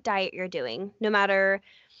what diet you're doing, no matter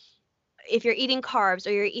if you're eating carbs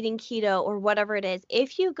or you're eating keto or whatever it is,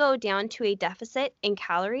 if you go down to a deficit in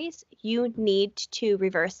calories, you need to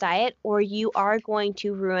reverse diet or you are going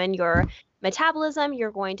to ruin your metabolism,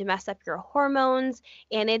 you're going to mess up your hormones,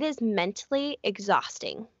 and it is mentally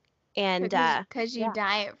exhausting. And Because you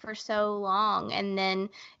diet for so long, and then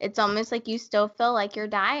it's almost like you still feel like you're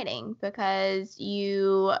dieting because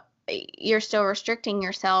you're still restricting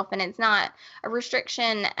yourself, and it's not a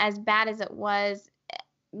restriction as bad as it was,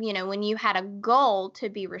 when you had a goal to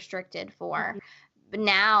be restricted for. But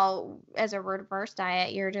now, as a reverse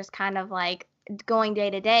diet, you're just kind of like going day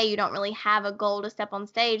to day. You don't really have a goal to step on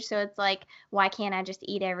stage, so it's like, why can't I just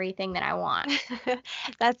eat everything that I want?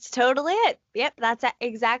 That's totally it. Yep, that's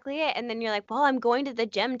exactly it. And then you're like, well, I'm going to the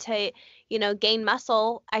gym to, gain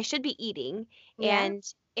muscle. I should be eating. Yeah.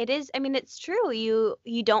 And it is, I mean, it's true.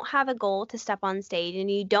 You don't have a goal to step on stage and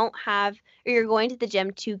you don't have, or you're going to the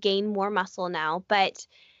gym to gain more muscle now, but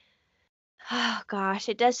oh gosh,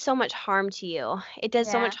 it does so much harm to you. It does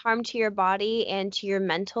so Yeah. much harm to your body and to your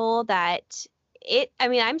mental that I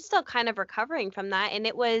mean, I'm still kind of recovering from that. And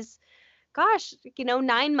it was, gosh,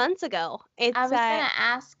 9 months ago. I It's was gonna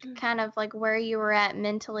ask kind of like where you were at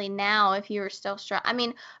mentally now, if you were still I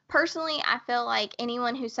mean, personally, I feel like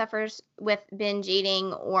anyone who suffers with binge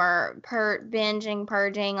eating or binging,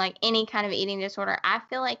 purging, like any kind of eating disorder, I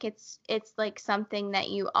feel like it's like something that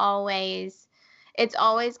it's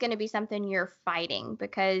always going to be something you're fighting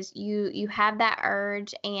because you have that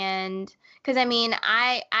urge. And because I mean,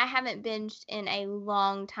 I haven't binged in a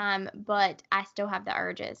long time, but I still have the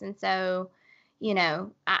urges. And so,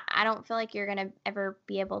 I don't feel like you're going to ever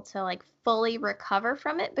be able to like fully recover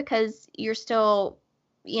from it because you're still,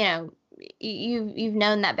 you know, you've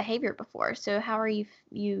known that behavior before. So how are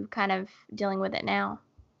you kind of dealing with it now?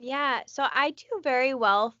 Yeah, so I do very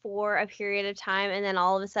well for a period of time and then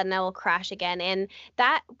all of a sudden I will crash again. And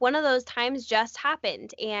that one of those times just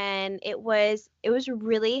happened and it was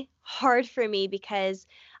really hard for me because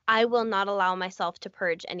I will not allow myself to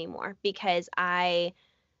purge anymore because I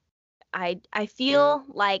feel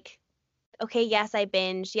like okay, yes, I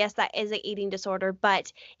binge. Yes, that is an eating disorder,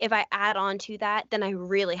 but if I add on to that, then I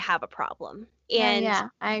really have a problem. No, And yeah,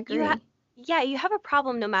 I you have agree. yeah, you have a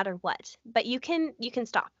problem no matter what, but you can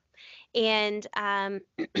stop. And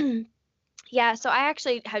yeah, so I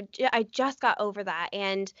actually I just got over that.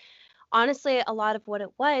 And honestly, a lot of what it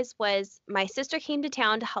was my sister came to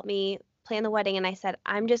town to help me plan the wedding, and I said,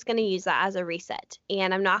 I'm just going to use that as a reset,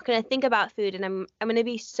 and I'm not going to think about food, and I'm going to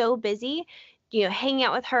be so busy, hanging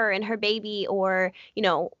out with her and her baby, or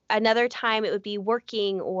another time it would be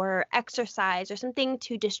working or exercise or something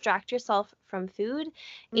to distract yourself from food.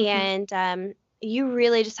 Mhm. And you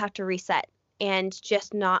really just have to reset and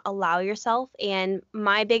just not allow yourself. And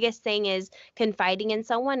my biggest thing is confiding in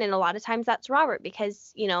someone, and a lot of times that's Robert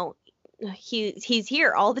because he's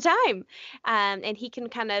here all the time, and he can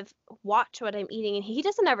kind of watch what I'm eating, and he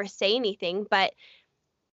doesn't ever say anything, but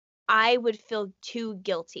I would feel too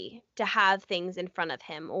guilty to have things in front of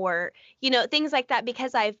him or things like that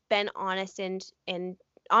because I've been honest and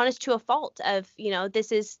honest to a fault of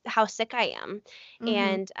this is how sick I am.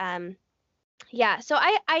 Mhm. And yeah, so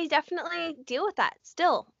I definitely deal with that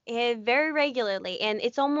still very regularly, and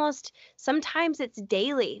it's almost sometimes it's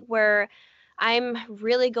daily where I'm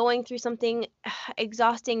really going through something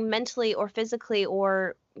exhausting mentally or physically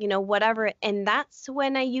or whatever, and that's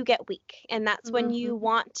when you get weak, and that's when Mhm. you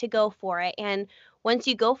want to go for it, and once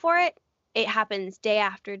you go for it, it happens day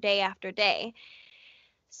after day after day.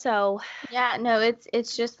 So, Yeah, no,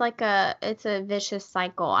 it's just like it's a vicious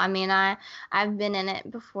cycle. I mean, I've been in it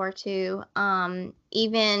before too.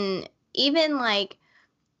 Even like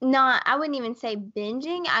not, I wouldn't even say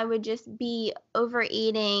binging. I would just be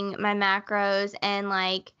overeating my macros, and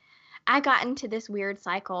like I got into this weird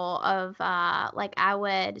cycle of like I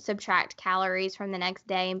would subtract calories from the next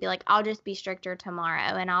day and be like, I'll just be stricter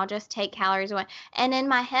tomorrow and I'll just take calories away. And in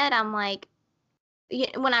my head, I'm like,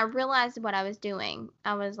 when I realized what I was doing,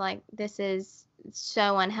 I was like, this is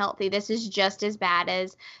so unhealthy. This is just as bad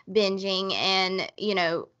as binging and,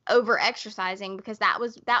 over exercising, because that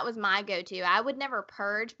was my go-to. I would never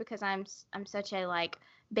purge because I'm such a like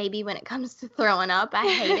baby when it comes to throwing up. I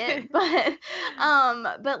hate it.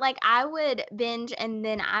 But like I would binge, and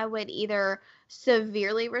then I would either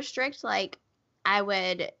severely restrict, like I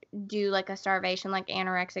would do like a starvation, like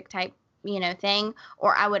anorexic type, thing,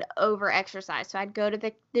 or I would over exercise. So I'd go to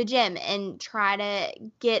the gym and try to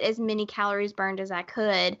get as many calories burned as I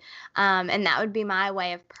could. And that would be my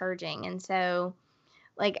way of purging. And so,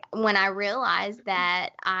 like, when I realized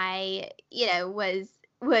that I,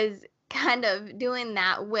 was kind of doing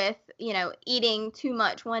that with, eating too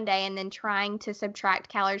much one day and then trying to subtract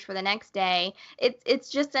calories for the next day,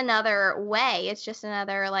 it's just another way. It's just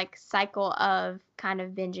another like cycle of kind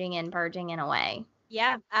of binging and purging in a way.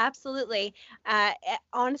 yeah, absolutely.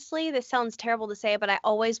 Honestly, this sounds terrible to say, but I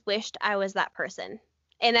always wished I was that person.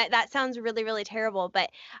 And that sounds really, really terrible, but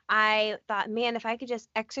I thought, man, if I could just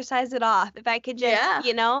exercise it off, if I could just,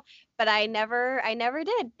 Yeah. but I never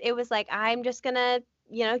did. It was like, I'm just gonna,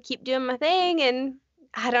 keep doing my thing, and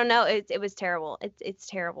I don't know, it was terrible. It's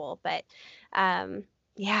terrible, but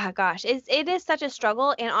yeah, gosh, it is such a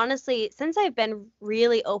struggle. And honestly, since I've been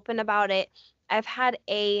really open about it, I've had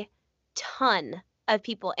a ton of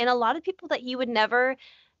people, and a lot of people that you would never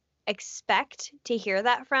expect to hear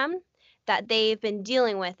that from, that they've been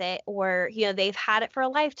dealing with it, or they've had it for a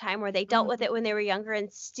lifetime, or they dealt with Mhm. it when they were younger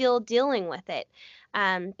and still dealing with it.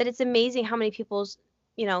 But it's amazing how many people's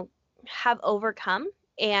you know have overcome,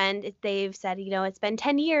 and they've said, it's been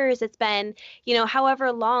 10 years, it's been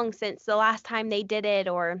however long since the last time they did it,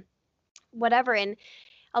 or whatever. And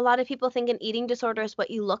a lot of people think an eating disorder is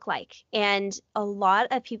what you look like. And a lot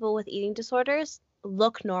of people with eating disorders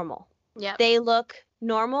look normal. Yep. They look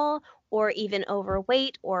normal, or even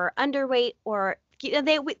overweight or underweight, or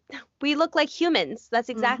we look like humans. That's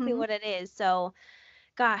exactly Mhm. what it is. So,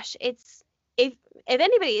 gosh, it's if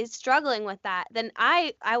anybody is struggling with that, then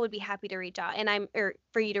I would be happy to reach out, and or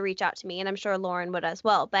for you to reach out to me, and I'm sure Lauren would as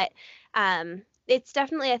well. But it's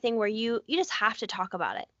definitely a thing where you just have to talk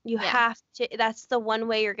about it. You Yeah. have to. That's the one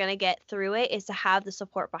way you're gonna get through it, is to have the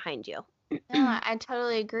support behind you. No, I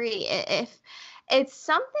totally agree. If it's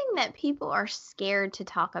something that people are scared to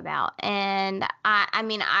talk about, and I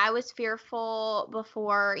mean, I was fearful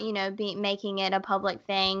before, making it a public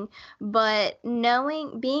thing, but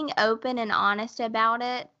being open and honest about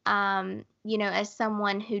it, as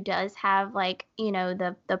someone who does have like,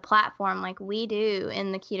 the platform like we do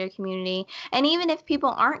in the keto community, and even if people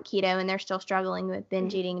aren't keto and they're still struggling with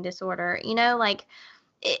binge Mhm. eating disorder, like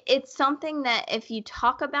it's something that if you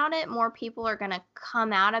talk about it, more people are going to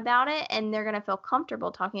come out about it and they're going to feel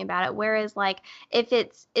comfortable talking about it. Whereas like if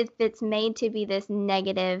it's made to be this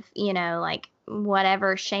negative, like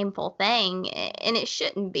whatever shameful thing, and it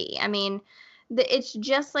shouldn't be. I mean, it's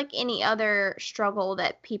just like any other struggle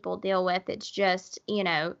that people deal with. It's just,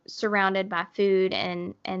 surrounded by food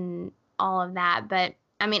and all of that. But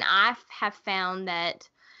I mean, I have found that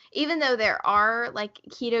even though there are like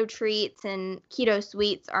keto treats and keto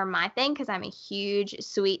sweets are my thing because I'm a huge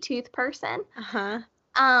sweet tooth person. Uh-huh.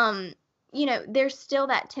 Um, there's still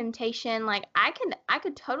that temptation. Like I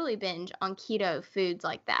could totally binge on keto foods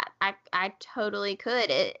like that. I totally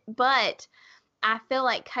could. But I feel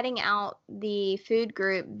like cutting out the food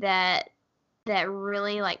group that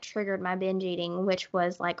really like triggered my binge eating, which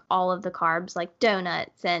was like all of the carbs, like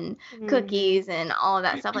donuts and Mhm. cookies and all of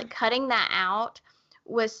that stuff. Like cutting that out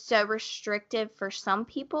was so restrictive for some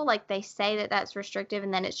people. Like they say that that's restrictive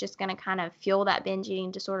and then it's just going to kind of fuel that binge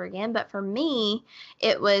eating disorder again. But for me,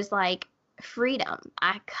 it was like freedom.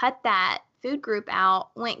 I cut that food group out,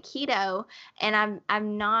 went keto, and I've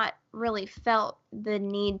not really felt the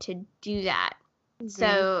need to do that. Mhm.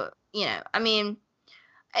 So, I mean,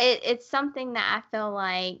 it's something that I feel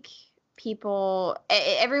like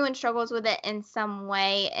everyone struggles with it in some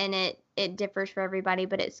way, and it differs for everybody,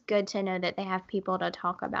 but it's good to know that they have people to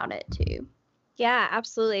talk about it too. Yeah,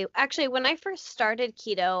 absolutely. Actually, when I first started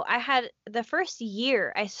keto, I had the first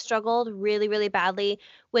year I struggled really, really badly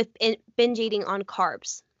with binge eating on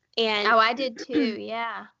carbs. And Oh, I did too.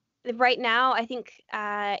 Yeah. right now, I think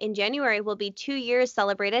in January will be 2 years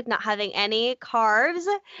celebrated not having any carbs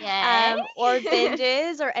Yay. or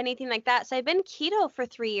binges or anything like that. So I've been keto for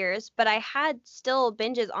 3 years, but I had still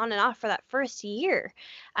binges on and off for that first year.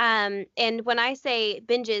 And when I say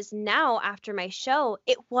binges now after my show,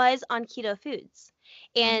 it was on keto foods.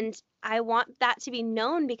 Mhm. And I want that to be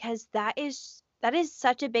known because that is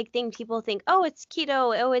such a big thing. People think, oh, it's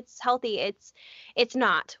keto, oh, it's healthy. It's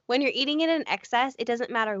not. When you're eating it in excess, it doesn't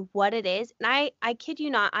matter what it is. And I kid you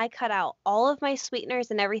not, I cut out all of my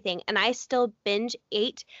sweeteners and everything, and I still binge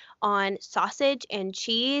ate on sausage and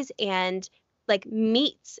cheese and like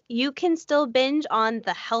meats. You can still binge on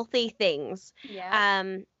the healthy things.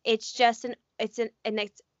 Yep. It's just it's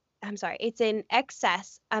an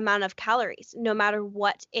excess amount of calories. No matter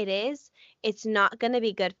what it is, it's not going to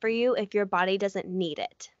be good for you if your body doesn't need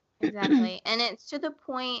it. Exactly. And it's to the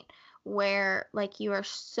point where like you are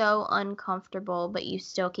so uncomfortable but you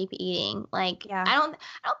still keep eating. Like Yeah.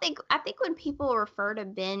 I think when people refer to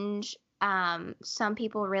binge, some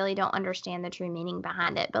people really don't understand the true meaning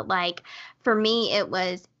behind it. But like for me it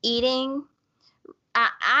was eating.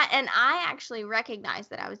 I actually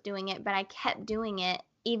recognized that I was doing it, but I kept doing it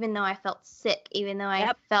even though I felt sick, even though I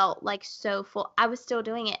Yep. felt like so full. I was still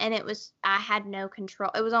doing it, and I had no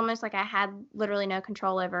control. It was almost like I had literally no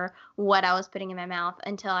control over what I was putting in my mouth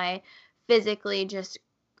until I physically just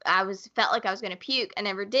felt like I was going to puke. I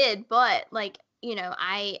never did, but like,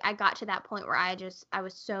 I got to that point where I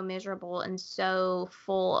was so miserable and so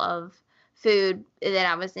full of food that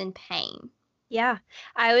I was in pain. Yeah,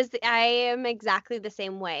 I am exactly the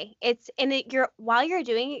same way. You're while you're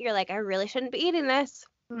doing it, you're like, I really shouldn't be eating this,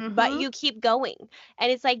 but Mhm. you keep going. And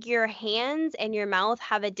it's like your hands and your mouth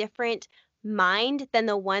have a different mind than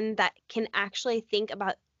the one that can actually think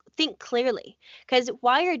clearly. Because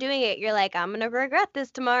while you're doing it, you're like, I'm gonna regret this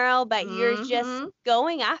tomorrow, but you're just Mhm.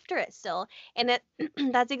 going after it still. And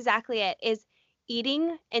that's exactly it, is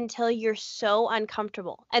eating until you're so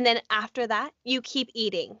uncomfortable. And then after that, you keep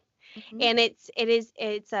eating, Mhm. and it's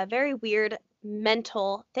a very weird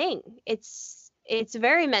mental thing. It's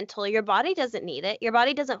very mental. Your body doesn't need it. Your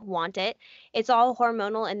body doesn't want it. It's all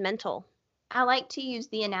hormonal and mental. I like to use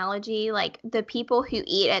the analogy like the people who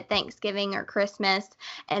eat at Thanksgiving or Christmas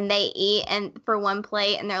and they eat and for one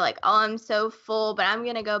plate and they're like, "Oh, I'm so full, but I'm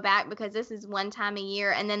going to go back because this is one time a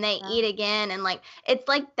year." And then they Yeah. eat again and like it's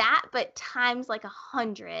like that but times like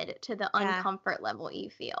 100 to the Yeah. uncomfort level you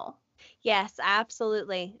feel. Yes,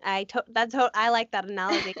 absolutely. I like that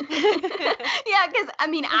analogy. Yeah, because I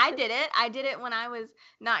mean, I did it. I did it when I was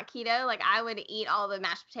not keto. Like, I would eat all the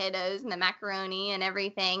mashed potatoes and the macaroni and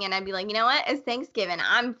everything. And I'd be like, you know what? It's Thanksgiving.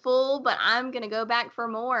 I'm full, but I'm going to go back for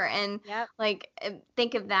more. And Yep. like,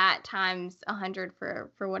 think of that times 100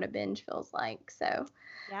 for what a binge feels like.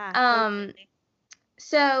 Yeah, Um, literally.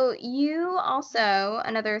 so you also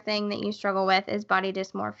another thing that you struggle with is body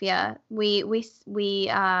dysmorphia. We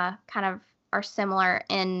kind of are similar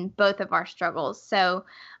in both of our struggles. So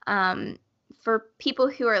um, for people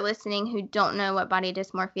who are listening who don't know what body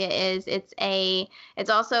dysmorphia is, it's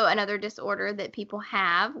also another disorder that people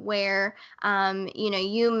have where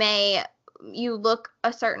you look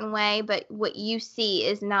a certain way, but what you see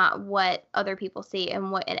is not what other people see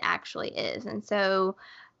and what it actually is. And so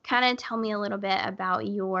kind of tell me a little bit about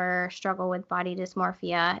your struggle with body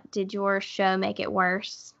dysmorphia. Did your show make it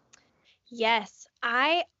worse? Yes,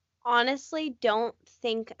 I honestly don't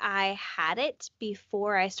think I had it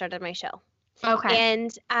before I started my show. Okay.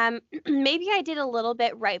 And maybe I did a little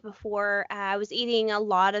bit right before. I was eating a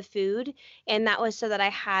lot of food, and that was so that I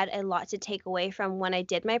had a lot to take away from when I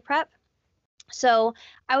did my prep. So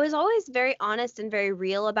I was always very honest and very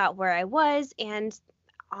real about where I was. And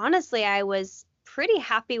honestly, I was pretty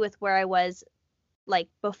happy with where I was like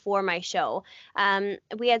before my show.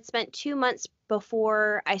 We had spent 2 months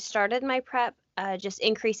before I started my prep. Just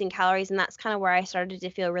increasing calories, and that's kind of where I started to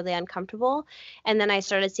feel really uncomfortable. And then I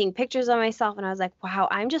started seeing pictures of myself, and I was like, wow,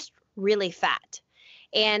 I'm just really fat.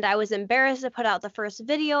 And I was embarrassed to put out the first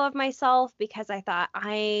video of myself because I thought,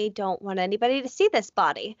 I don't want anybody to see this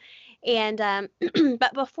body. And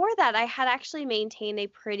but before that, I had actually maintained a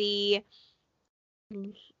pretty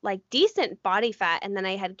like decent body fat, and then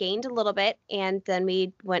I had gained a little bit, and then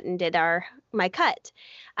we went and did my cut.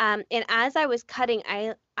 And as I was cutting,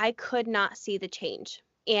 I could not see the change.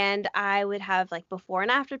 And I would have like before and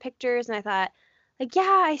after pictures, and I thought, like,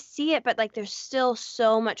 yeah, I see it, but like there's still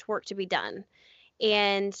so much work to be done.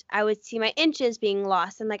 And I would see my inches being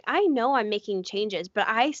lost. And like, I know I'm making changes, but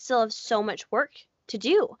I still have so much work to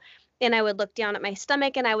do. And I would look down at my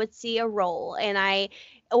stomach and I would see a roll. And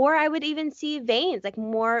or I would even see veins, like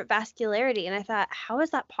more vascularity. And I thought, how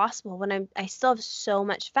is that possible when I still have so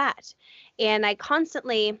much fat? And I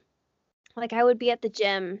constantly, like, I would be at the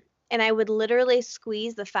gym and I would literally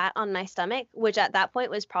squeeze the fat on my stomach, which at that point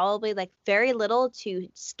was probably like very little to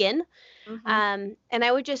skin. Mm-hmm. And I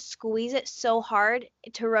would just squeeze it so hard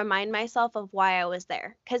to remind myself of why I was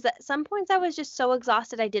there. Because at some points I was just so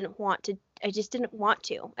exhausted I just didn't want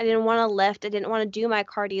to. I didn't want to lift. I didn't want to do my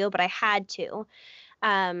cardio, but I had to.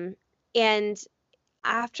 And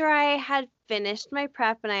after I had finished my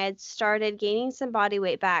prep and I had started gaining some body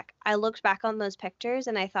weight back, I looked back on those pictures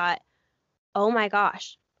and I thought, oh my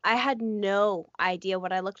gosh, I had no idea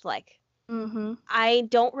what I looked like. Mm-hmm. I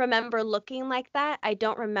don't remember looking like that. I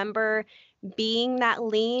don't remember being that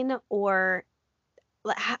lean or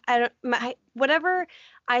I don't whatever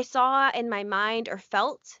I saw in my mind or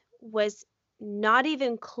felt was not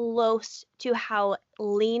even close to how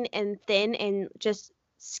lean and thin and just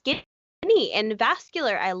skinny and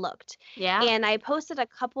vascular I looked. Yeah. And I posted a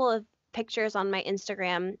couple of pictures on my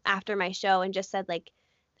Instagram after my show and just said, like,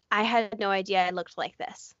 I had no idea I looked like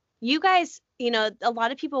this. You guys, a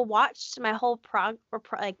lot of people watched my whole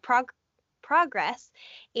progress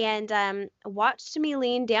and watched me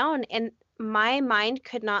lean down, and my mind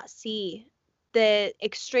could not see the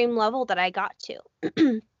extreme level that I got to.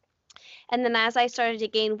 And then as I started to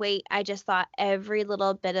gain weight, I just thought every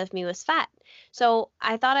little bit of me was fat. So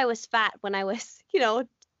I thought I was fat when I was,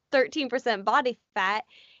 13% body fat.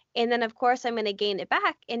 And then, of course, I'm going to gain it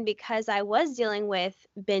back. And because I was dealing with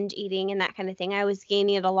binge eating and that kind of thing, I was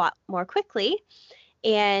gaining it a lot more quickly.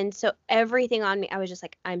 And so everything on me, I was just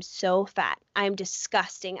like, I'm so fat. I'm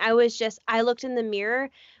disgusting. I looked in the mirror.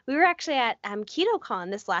 We were actually at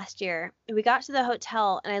KetoCon this last year. We got to the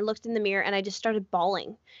hotel and I looked in the mirror and I just started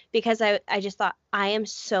bawling because I just thought, I am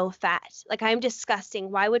so fat. Like, I'm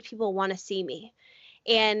disgusting. Why would people want to see me?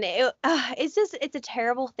 And it's a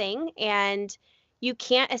terrible thing. And you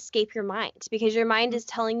can't escape your mind because your mind is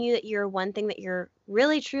telling you that you're one thing that you're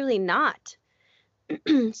really, truly not.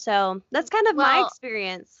 So that's kind of my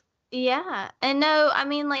experience. Yeah. And no, I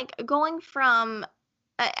mean, like going from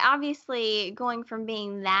obviously going from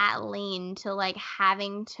being that lean to like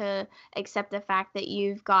having to accept the fact that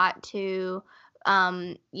you've got to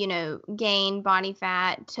gain body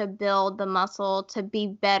fat to build the muscle to be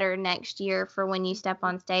better next year for when you step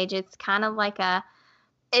on stage. It's kind of like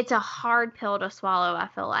it's a hard pill to swallow, I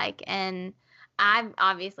feel like. And I've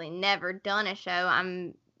obviously never done a show.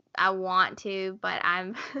 I want to, but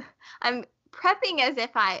I'm I'm prepping as if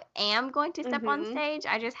I am going to step on stage.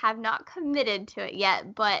 I just have not committed to it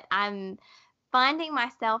yet, but I'm finding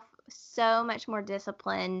myself so much more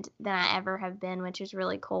disciplined than I ever have been, which is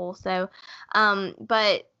really cool. So,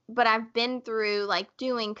 but I've been through like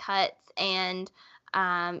doing cuts and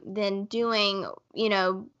then doing,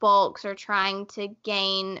 bulks or trying to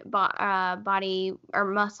gain body or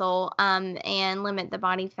muscle and limit the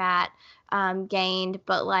body fat gained.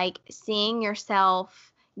 But like seeing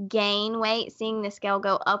yourself gain weight, seeing the scale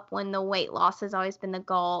go up when the weight loss has always been the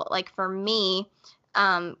goal. Like for me,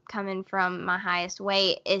 coming from my highest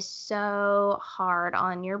weight is so hard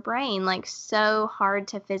on your brain, like so hard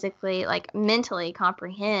to physically, like mentally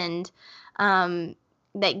comprehend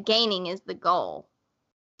that gaining is the goal.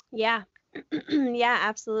 Yeah. Yeah,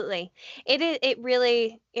 absolutely. It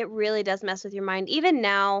really does mess with your mind. Even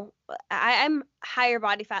now, I'm higher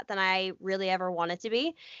body fat than I really ever wanted to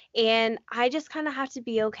be, and I just kind of have to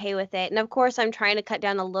be okay with it. And of course, I'm trying to cut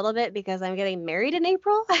down a little bit because I'm getting married in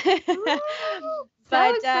April. Woo! But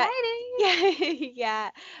So exciting. yeah, yeah.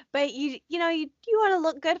 But you want to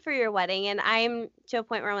look good for your wedding, and I'm to a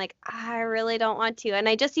point where I'm like, I really don't want to. And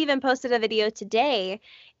I just even posted a video today,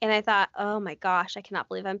 and I thought, oh my gosh, I cannot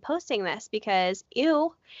believe I'm posting this because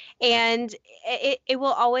ew. And it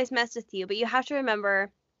will always mess with you, but you have to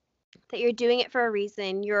remember that you're doing it for a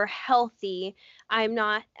reason. You're healthy. I'm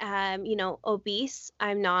not, obese.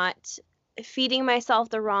 I'm not feeding myself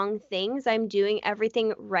the wrong things. I'm doing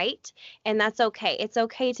everything right, and that's okay. It's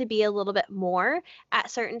okay to be a little bit more at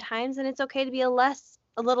certain times, and it's okay to be a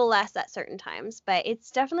little less at certain times. But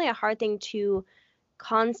it's definitely a hard thing to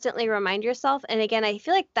constantly remind yourself. And again, I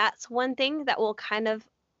feel like that's one thing that will kind of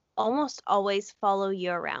almost always follow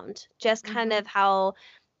you around. Just kind of how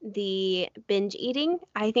the binge eating,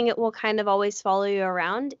 I think it will kind of always follow you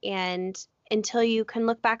around and until you can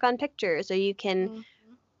look back on pictures or you can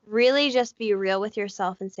really just be real with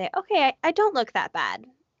yourself and say, okay, I don't look that bad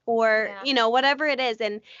or, whatever it is.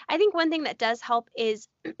 And I think one thing that does help is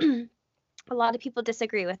a lot of people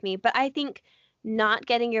disagree with me, but I think not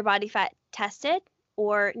getting your body fat tested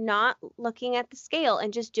or not looking at the scale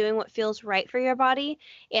and just doing what feels right for your body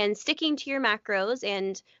and sticking to your macros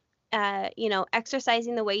and,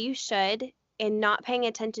 exercising the way you should and not paying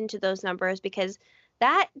attention to those numbers because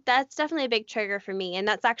that's definitely a big trigger for me. And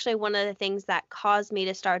that's actually one of the things that caused me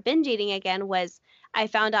to start binge eating again was I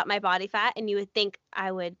found out my body fat, and you would think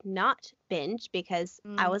I would not binge because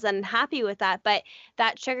I Mm. was unhappy with that. But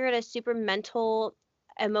that triggered a super mental,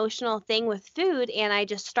 emotional thing with food, and I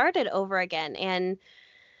just started over again. And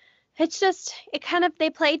it's just, it kind of, they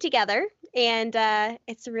play together, and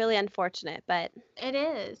it's really unfortunate, but It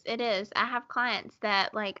is. It is. I have clients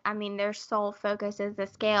that their sole focus is the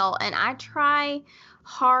scale, and I try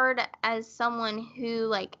hard as someone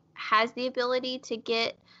who has the ability to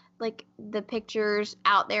get the pictures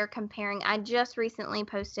out there comparing. I just recently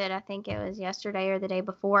posted, I think it was yesterday or the day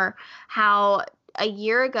before, how a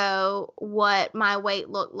year ago what my weight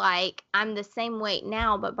looked like. I'm the same weight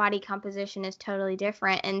now, but body composition is totally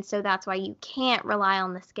different. And so that's why you can't rely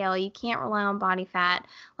on the scale. You can't rely on body fat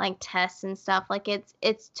tests and stuff.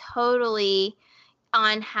 It's totally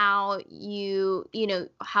on how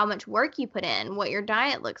how much work you put in, what your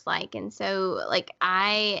diet looks like. And so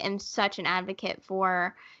I am such an advocate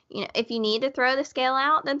for, if you need to throw the scale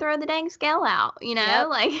out, then throw the dang scale out, yep.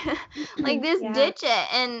 this Yeah. ditch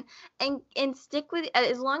it and stick with,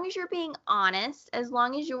 as long as you're being honest, as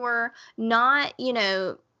long as you're not,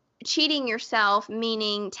 cheating yourself,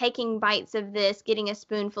 meaning taking bites of this, getting a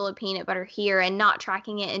spoonful of peanut butter here and not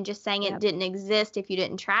tracking it and just saying it Yep. didn't exist if you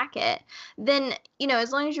didn't track it, then,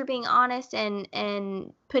 as long as you're being honest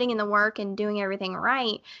and putting in the work and doing everything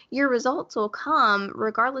right, your results will come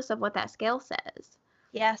regardless of what that scale says.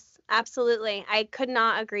 Yes, absolutely. I could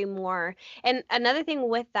not agree more. And another thing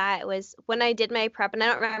with that was when I did my prep, and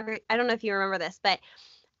I don't know if you remember this, but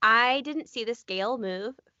I didn't see the scale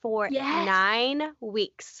move for Yes. 9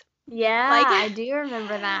 weeks. Yeah, Like, I do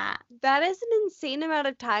remember that. that is an insane amount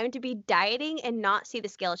of time to be dieting and not see the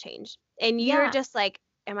scale change. And you're Yeah. just like,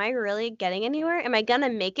 am I really getting anywhere? Am I gonna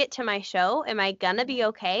make it to my show? Am I gonna be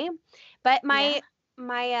okay? But Yeah.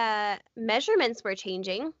 my measurements were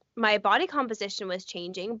changing. My body composition was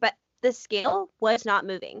changing, but the scale was not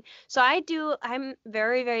moving. So I'm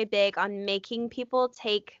very, very big on making people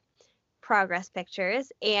take progress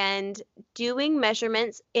pictures and doing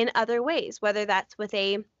measurements in other ways, whether that's with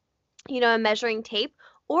a measuring tape,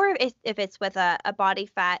 or if it's with a body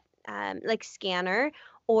fat scanner,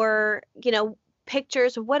 or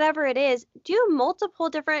pictures, whatever it is, do multiple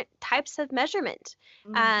different types of measurement.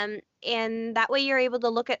 Mhm. And that way you're able to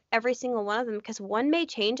look at every single one of them because one may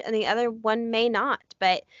change and the other one may not.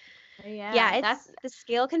 But yeah, Yeah, it's that's the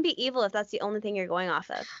scale can be evil if that's the only thing you're going off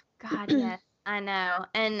of. God, yes, I know.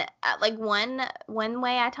 And one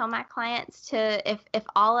way I tell my clients to, if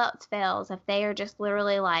all else fails, if they are just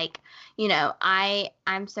literally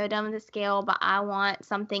I'm so done with the scale, but I want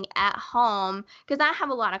something at home, because I have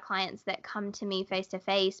a lot of clients that come to me face to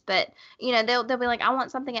face, but they'll be like, I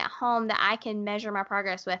want something at home that I can measure my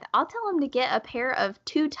progress with. I'll tell them to get a pair of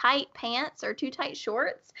too tight pants or too tight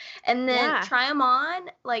shorts and then Yeah. try them on,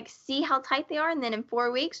 see how tight they are, and then in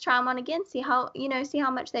 4 weeks try them on again, see how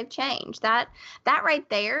much they've changed. That right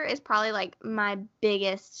there is probably my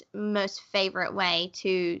biggest, most favorite way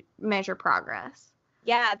to measure progress.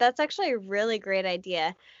 Yeah, that's actually a really great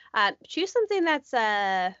idea. Choose something that's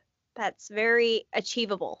very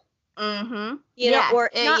achievable. Mm-hmm. Or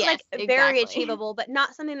not Yes, like very exactly. achievable, but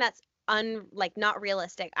not something that's not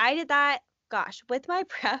realistic. I did that, gosh, with my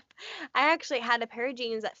prep. I actually had a pair of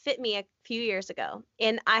jeans that fit me a few years ago,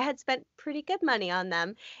 and I had spent pretty good money on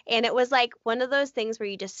them. And it was like one of those things where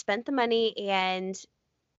you just spent the money and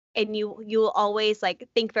you will always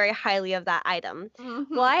think very highly of that item. Well,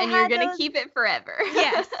 Mm-hmm. I And you're had gonna those. keep it forever.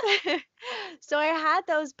 Yes. So I had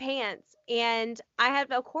those pants, and I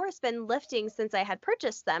had, of course, been lifting since I had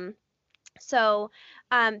purchased them. So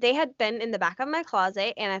they had been in the back of my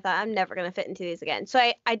closet, and I thought, I'm never going to fit into these again.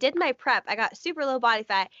 So I did my prep. I got super low body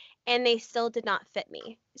fat, and they still did not fit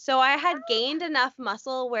me. So I had gained enough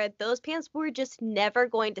muscle where those pants were just never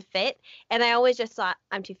going to fit. And I always just thought,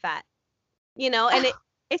 I'm too fat, and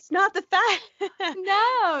it's not the fat.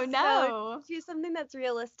 No, So no. choose something that's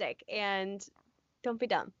realistic and don't be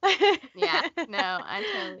dumb. Yeah, no, I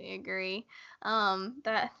totally agree.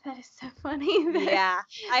 That is so funny. Yeah,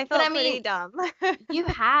 I But I felt pretty mean, dumb. you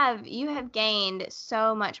have gained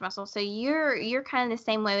so much muscle, so you're kind of the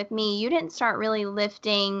same way with me. You didn't start really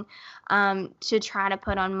lifting to try to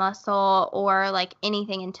put on muscle or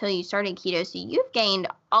anything until you started keto, so you've gained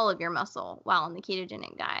all of your muscle while on the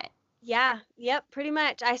ketogenic diet. Yeah, yep, pretty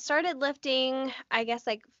much. I started lifting, I guess,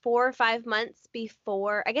 like 4 or 5 months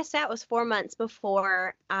before. I guess that was 4 months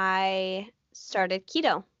before I started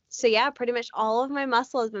keto. So yeah, pretty much all of my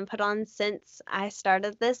muscle has been put on since I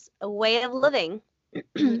started this way of living.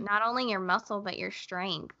 Not only your muscle but your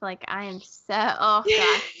strength. Like I am so, oh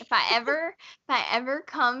gosh, if I ever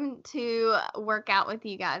come to work out with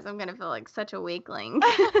you guys, I'm gonna feel like such a weakling.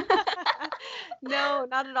 No,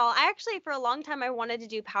 not at all. I actually, for a long time, I wanted to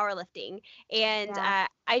do powerlifting, and Yeah.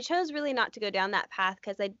 I chose really not to go down that path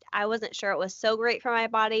because I wasn't sure it was so great for my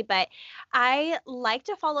body. But I like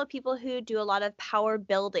to follow people who do a lot of power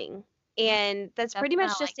building, Mm, and that's that's pretty what I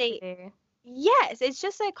much just like to a do. yes, it's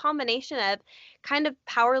just a combination of kind of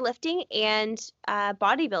powerlifting and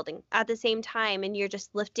bodybuilding at the same time, and you're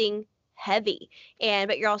just lifting heavy, and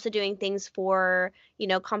but you're also doing things for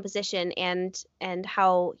composition and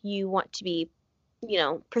how you want to be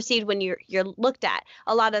perceived when you're looked at.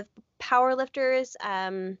 A lot of power lifters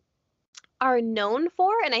are known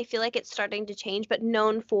for, and I feel like it's starting to change, but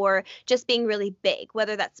known for just being really big,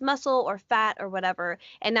 whether that's muscle or fat or whatever.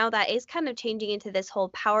 And now that is kind of changing into this whole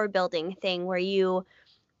power building thing where you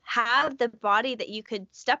have the body that you could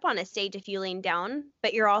step on a stage if you lean down,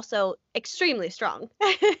 but you're also extremely strong.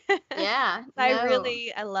 Yeah, no.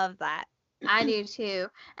 I love that. I do too.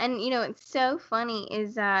 And it's so funny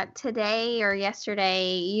is today or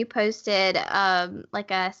yesterday you posted like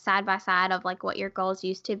a side by side of like what your goals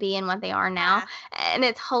used to be and what they are now. Yeah. And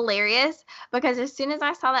it's hilarious because as soon as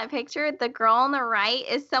I saw that picture, the girl on the right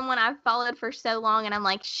is someone I've followed for so long and I'm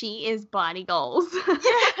like, she is body goals.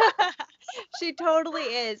 Yeah. She totally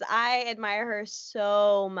is. I admire her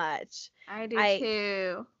so much. I do I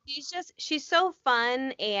too. she's so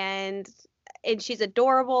fun and she's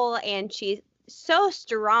adorable and she's so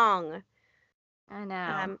strong. I know.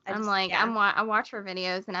 I I'm just like yeah. I watch her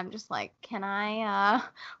videos and I'm just like, can I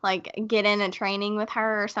like get in a training with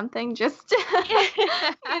her or something just to,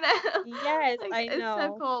 Yes, like I it's so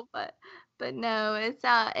know. cool, but no,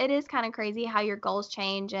 it is kind of crazy how your goals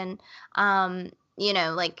change and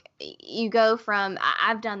like you go from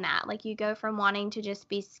I've done that. Like you go from wanting to just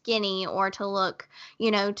be skinny or to look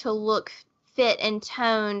fit and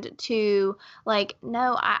toned to like,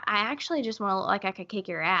 no, I actually just want to look like I could kick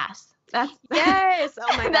your ass. That's Yes.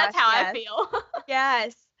 Oh my that's gosh, how I yes. feel.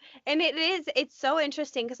 Yes. And it's so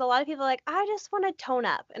interesting because a lot of people are like, I just want to tone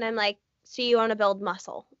up. And I'm like, so you want to build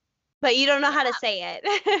muscle, but you don't know how to Yeah, say it.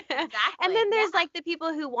 And exactly. then Yeah. there's like the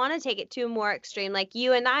people who want to take it to a more extreme, like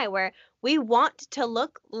you and I, where we want to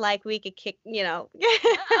look like we could kick, we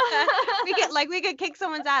could kick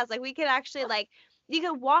someone's ass. Like we could actually like, you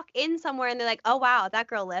could walk in somewhere and they're like, oh wow, that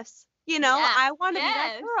girl lifts. Yeah. I want to be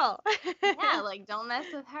that Yes. girl. Yeah, like don't mess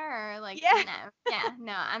with her. Like Yeah. no. Yeah,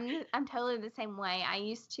 no. I'm totally the same way. I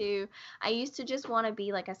used to just want to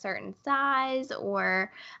be like a certain size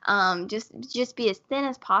or just be as thin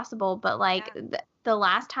as possible, but like Yeah. the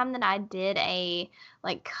last time that I did a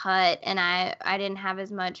like cut and I didn't have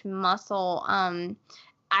as much muscle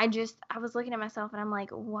I was looking at myself and I'm like,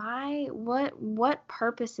 why, what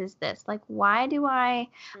purpose is this? Like, why do I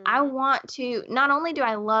Mhm. want to, not only do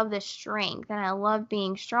I love the strength and I love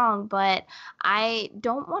being strong, but I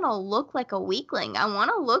don't want to look like a weakling. I want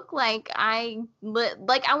to look like I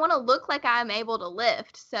want to look like I'm able to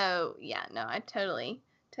lift. So yeah, no, I totally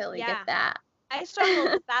get Yeah. that. I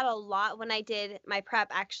struggled with that a lot when I did my prep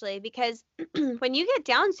actually because when you get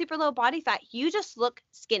down super low body fat, you just look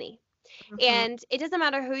skinny. Hmm. And it doesn't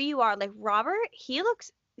matter who you are. Like Robert, he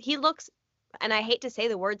looks and I hate to say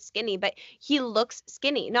the word skinny, but he looks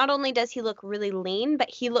skinny. Not only does he look really lean, but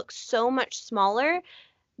he looks so much smaller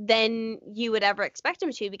than you would ever expect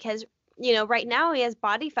him to because right now he has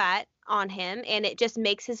body fat on him and it just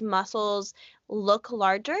makes his muscles look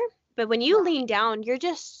larger. But when you Right. lean down, you're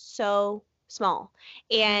just so small.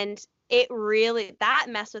 And it really that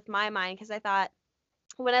messed with my mind because I thought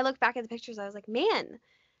when I look back at the pictures, I was like, man,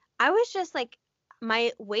 I was just like,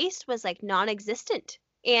 my waist was like non-existent.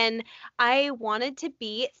 And I wanted to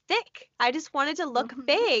be thick. I just wanted to look Mm-hmm.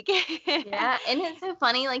 big. Yeah, and it's so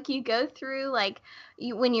funny, like you go through like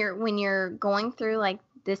when you're going through like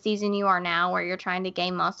the season you are now where you're trying to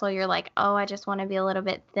gain muscle, you're like, oh, I just want to be a little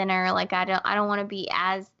bit thinner. Like I don't want to be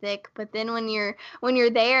as thick. But then when you're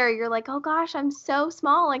there, you're like, oh gosh, I'm so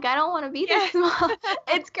small. Like I don't want to be this Yeah. small.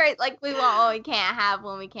 It's great. Like we want what we can't have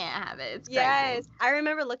when we can't have it. It's crazy. Yes. I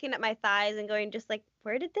remember looking at my thighs and going just like,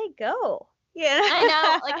 where did they go? Yeah. I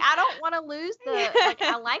know. Like I don't want to lose I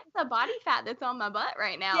Yeah. like the body fat that's on my butt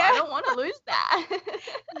right now. I Yeah. don't want to lose that.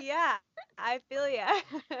 Yeah. I feel ya.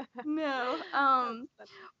 No.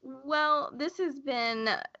 That's funny. Well, this has been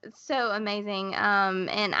so amazing.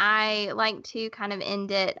 And I like to kind of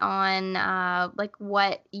end it on like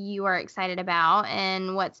what you are excited about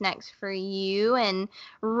and what's next for you. And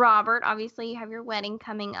Robert, obviously you have your wedding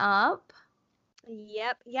coming up.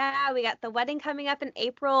 Yep. Yeah, we got the wedding coming up in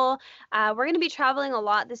April. We're going to be traveling a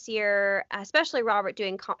lot this year, especially Robert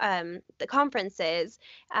doing the conferences.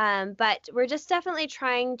 But we're just definitely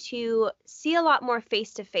trying to see a lot more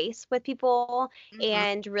face to face with people Hmm.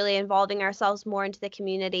 and really involving ourselves more into the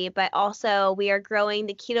community. But also, we are growing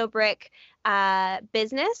the Keto Brick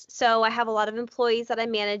business. So I have a lot of employees that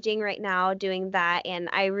I'm managing right now doing that, and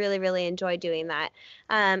I really, really enjoy doing that.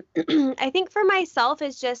 Um, I think for myself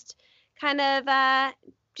is kind of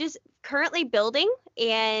just currently building.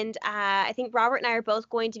 And I think Robert and I are both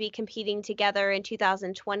going to be competing together in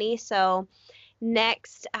 2020. So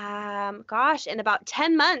next, gosh, in about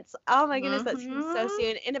 10 months, oh my goodness, that seems so Hmm.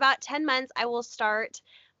 soon. In about 10 months, I will start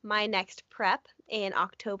my next prep in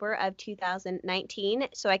October of 2019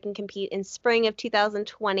 so I can compete in spring of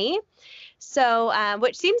 2020. So,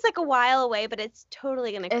 which seems like a while away, but it's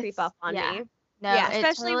totally going to creep It's up on yeah. me. No, Yeah, it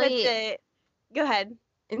especially with totally. go ahead.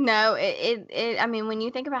 No, I mean, when you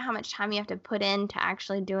think about how much time you have to put into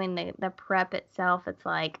actually doing the prep itself, it's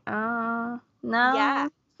like, no, Yeah.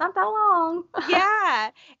 it's not that long. Yeah.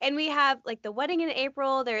 And we have like the wedding in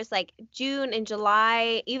April. There's like June and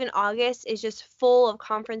July, even August is just full of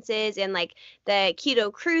conferences and like the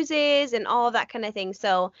keto cruises and all of that kind of thing.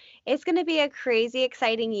 So it's going to be a crazy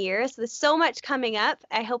exciting year. So there's so much coming up.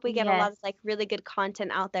 I hope we get a lot Yes. of like really good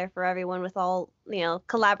content out there for everyone with all,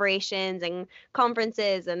 collaborations and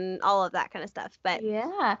conferences and all of that kind of stuff. But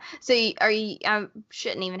Yeah. So are you? I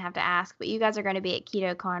shouldn't even have to ask, but you guys are going to be at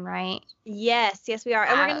KetoCon, right? yes, yes, we are.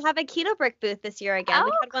 And we're going I, to have a keto brick booth this year again.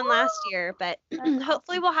 We oh, had one last cool. year, but That's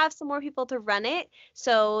hopefully awesome. we'll have some more people to run it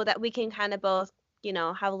so that we can kind of both,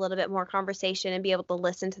 have a little bit more conversation and be able to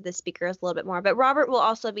listen to the speakers a little bit more. But Robert will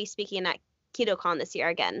also be speaking at KetoCon this year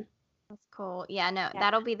again. That's cool. Yeah, no, Yeah.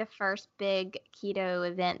 that'll be the first big keto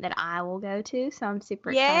event that I will go to, so I'm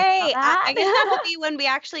super excited about Yay! I guess that will that. be when we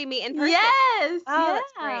actually meet in person. Yes, Oh,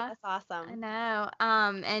 that's great. yeah. That's I awesome. know.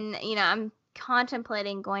 And I'm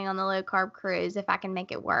contemplating going on the low carb cruise if I can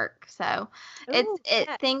make it work. So Ooh,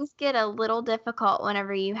 yeah. things get a little difficult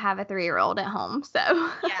whenever you have a 3-year-old at home. So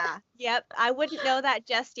Yeah. Yep. I wouldn't know that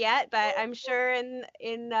just yet, but I'm sure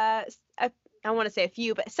I want to say a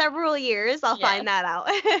few, but several years I'll yes. find that out.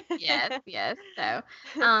 Yes, yes. So,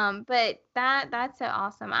 but that's so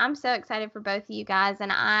awesome. I'm so excited for both of you guys,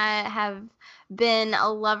 and I have been a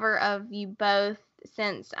lover of you both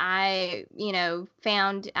since I,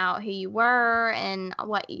 found out who you were and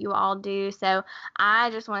what you all do. So,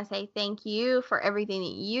 I just want to say thank you for everything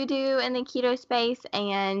that you do in the keto space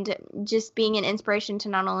and just being an inspiration to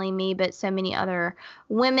not only me but so many other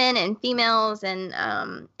women and females and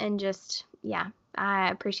just yeah, I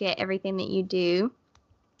appreciate everything that you do.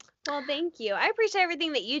 Well, thank you. I appreciate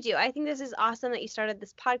everything that you do. I think this is awesome that you started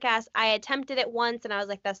this podcast. I attempted it once and I was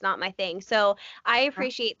like, that's not my thing. So I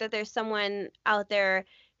appreciate that there's someone out there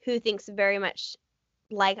who thinks very much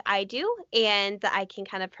like I do and that I can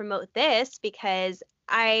kind of promote this because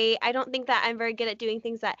I don't think that I'm very good at doing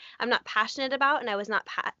things that I'm not passionate about and I was not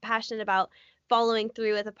passionate about following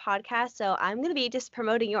through with a podcast. So I'm going to be just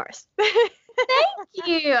promoting yours. Thank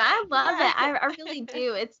you. I love Yeah. it. I really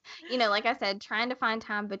do. It's, like I said, trying to find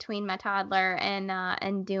time between my toddler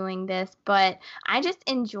and doing this, but I just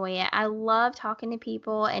enjoy it. I love talking to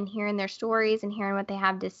people and hearing their stories and hearing what they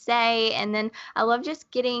have to say. And then I love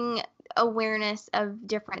just getting awareness of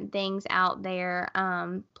different things out there.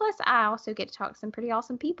 Plus I also get to talk to some pretty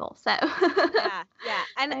awesome people. So Yeah, yeah.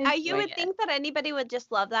 And I you enjoy would it. think that anybody would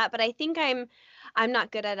just love that, but I think I'm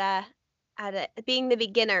not good at being the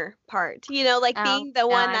beginner part. Like Oh, being the no,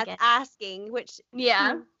 one I that's get it. asking, which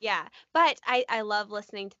Yeah. yeah. But I love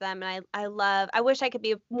listening to them and I wish I could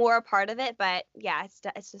be more a part of it, but yeah, it's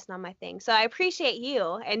just not my thing. So I appreciate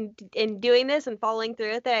you and in doing this and following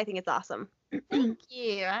through with it. I think it's awesome. Thank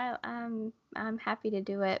you. I'm happy to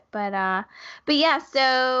do it. But yeah,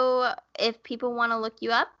 so if people want to look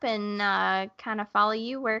you up and kind of follow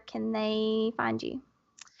you, where can they find you?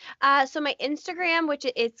 So my Instagram, which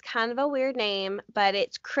it's kind of a weird name, but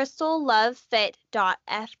it's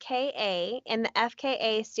crystallovefit.fka, and the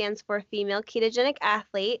FKA stands for Female Ketogenic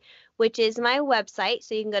Athlete, which is my website.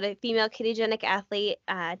 So you can go to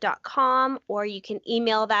femaлекetogenicathlete.com or you can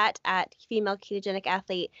email that at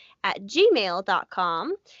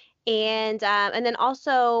femaleketogenicathlete@gmail.com. And then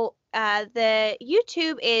also the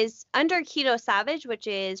YouTube is under Keto Savage, which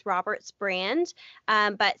is Robert's brand.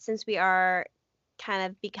 But since we are kind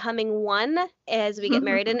of becoming one as we get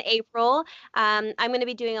married in April. I'm going to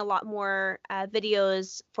be doing a lot more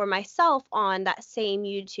videos for myself on that same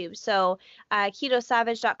YouTube. So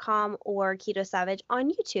ketosavage.com or Keto Savage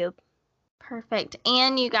on YouTube. Perfect.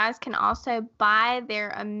 And you guys can also buy their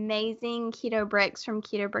amazing keto bricks from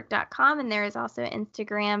ketobrick.com. And there is also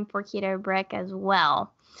Instagram for Keto Brick as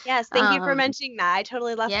well. Yes, thank you for mentioning that. I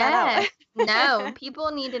totally left that out. No, people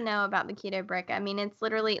need to know about the keto brick. I mean, it's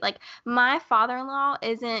literally like my father-in-law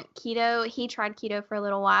isn't keto. He tried keto for a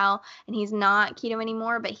little while and he's not keto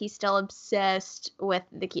anymore, but he's still obsessed with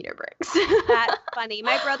the keto bricks. That's funny.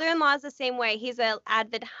 My brother-in-law is the same way. He's an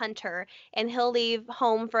avid hunter, and he'll leave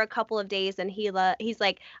home for a couple of days, and he's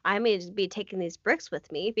like, I'm going to be taking these bricks with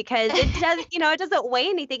me because it does, it doesn't weigh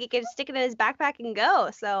anything. He can stick it in his backpack and go.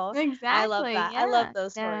 So I love Exactly. that. Yeah. I love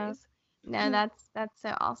those stories. No, that's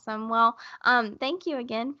so awesome. Well, thank you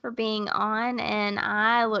again for being on, and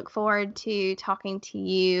I look forward to talking to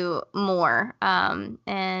you more.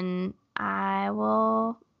 And I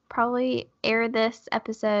will probably air this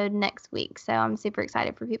episode next week, so I'm super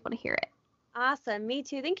excited for people to hear it. Awesome. Me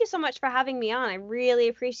too. Thank you so much for having me on. I really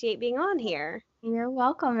appreciate being on here. You're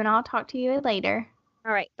welcome, and I'll talk to you later.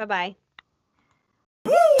 All right. Bye-bye.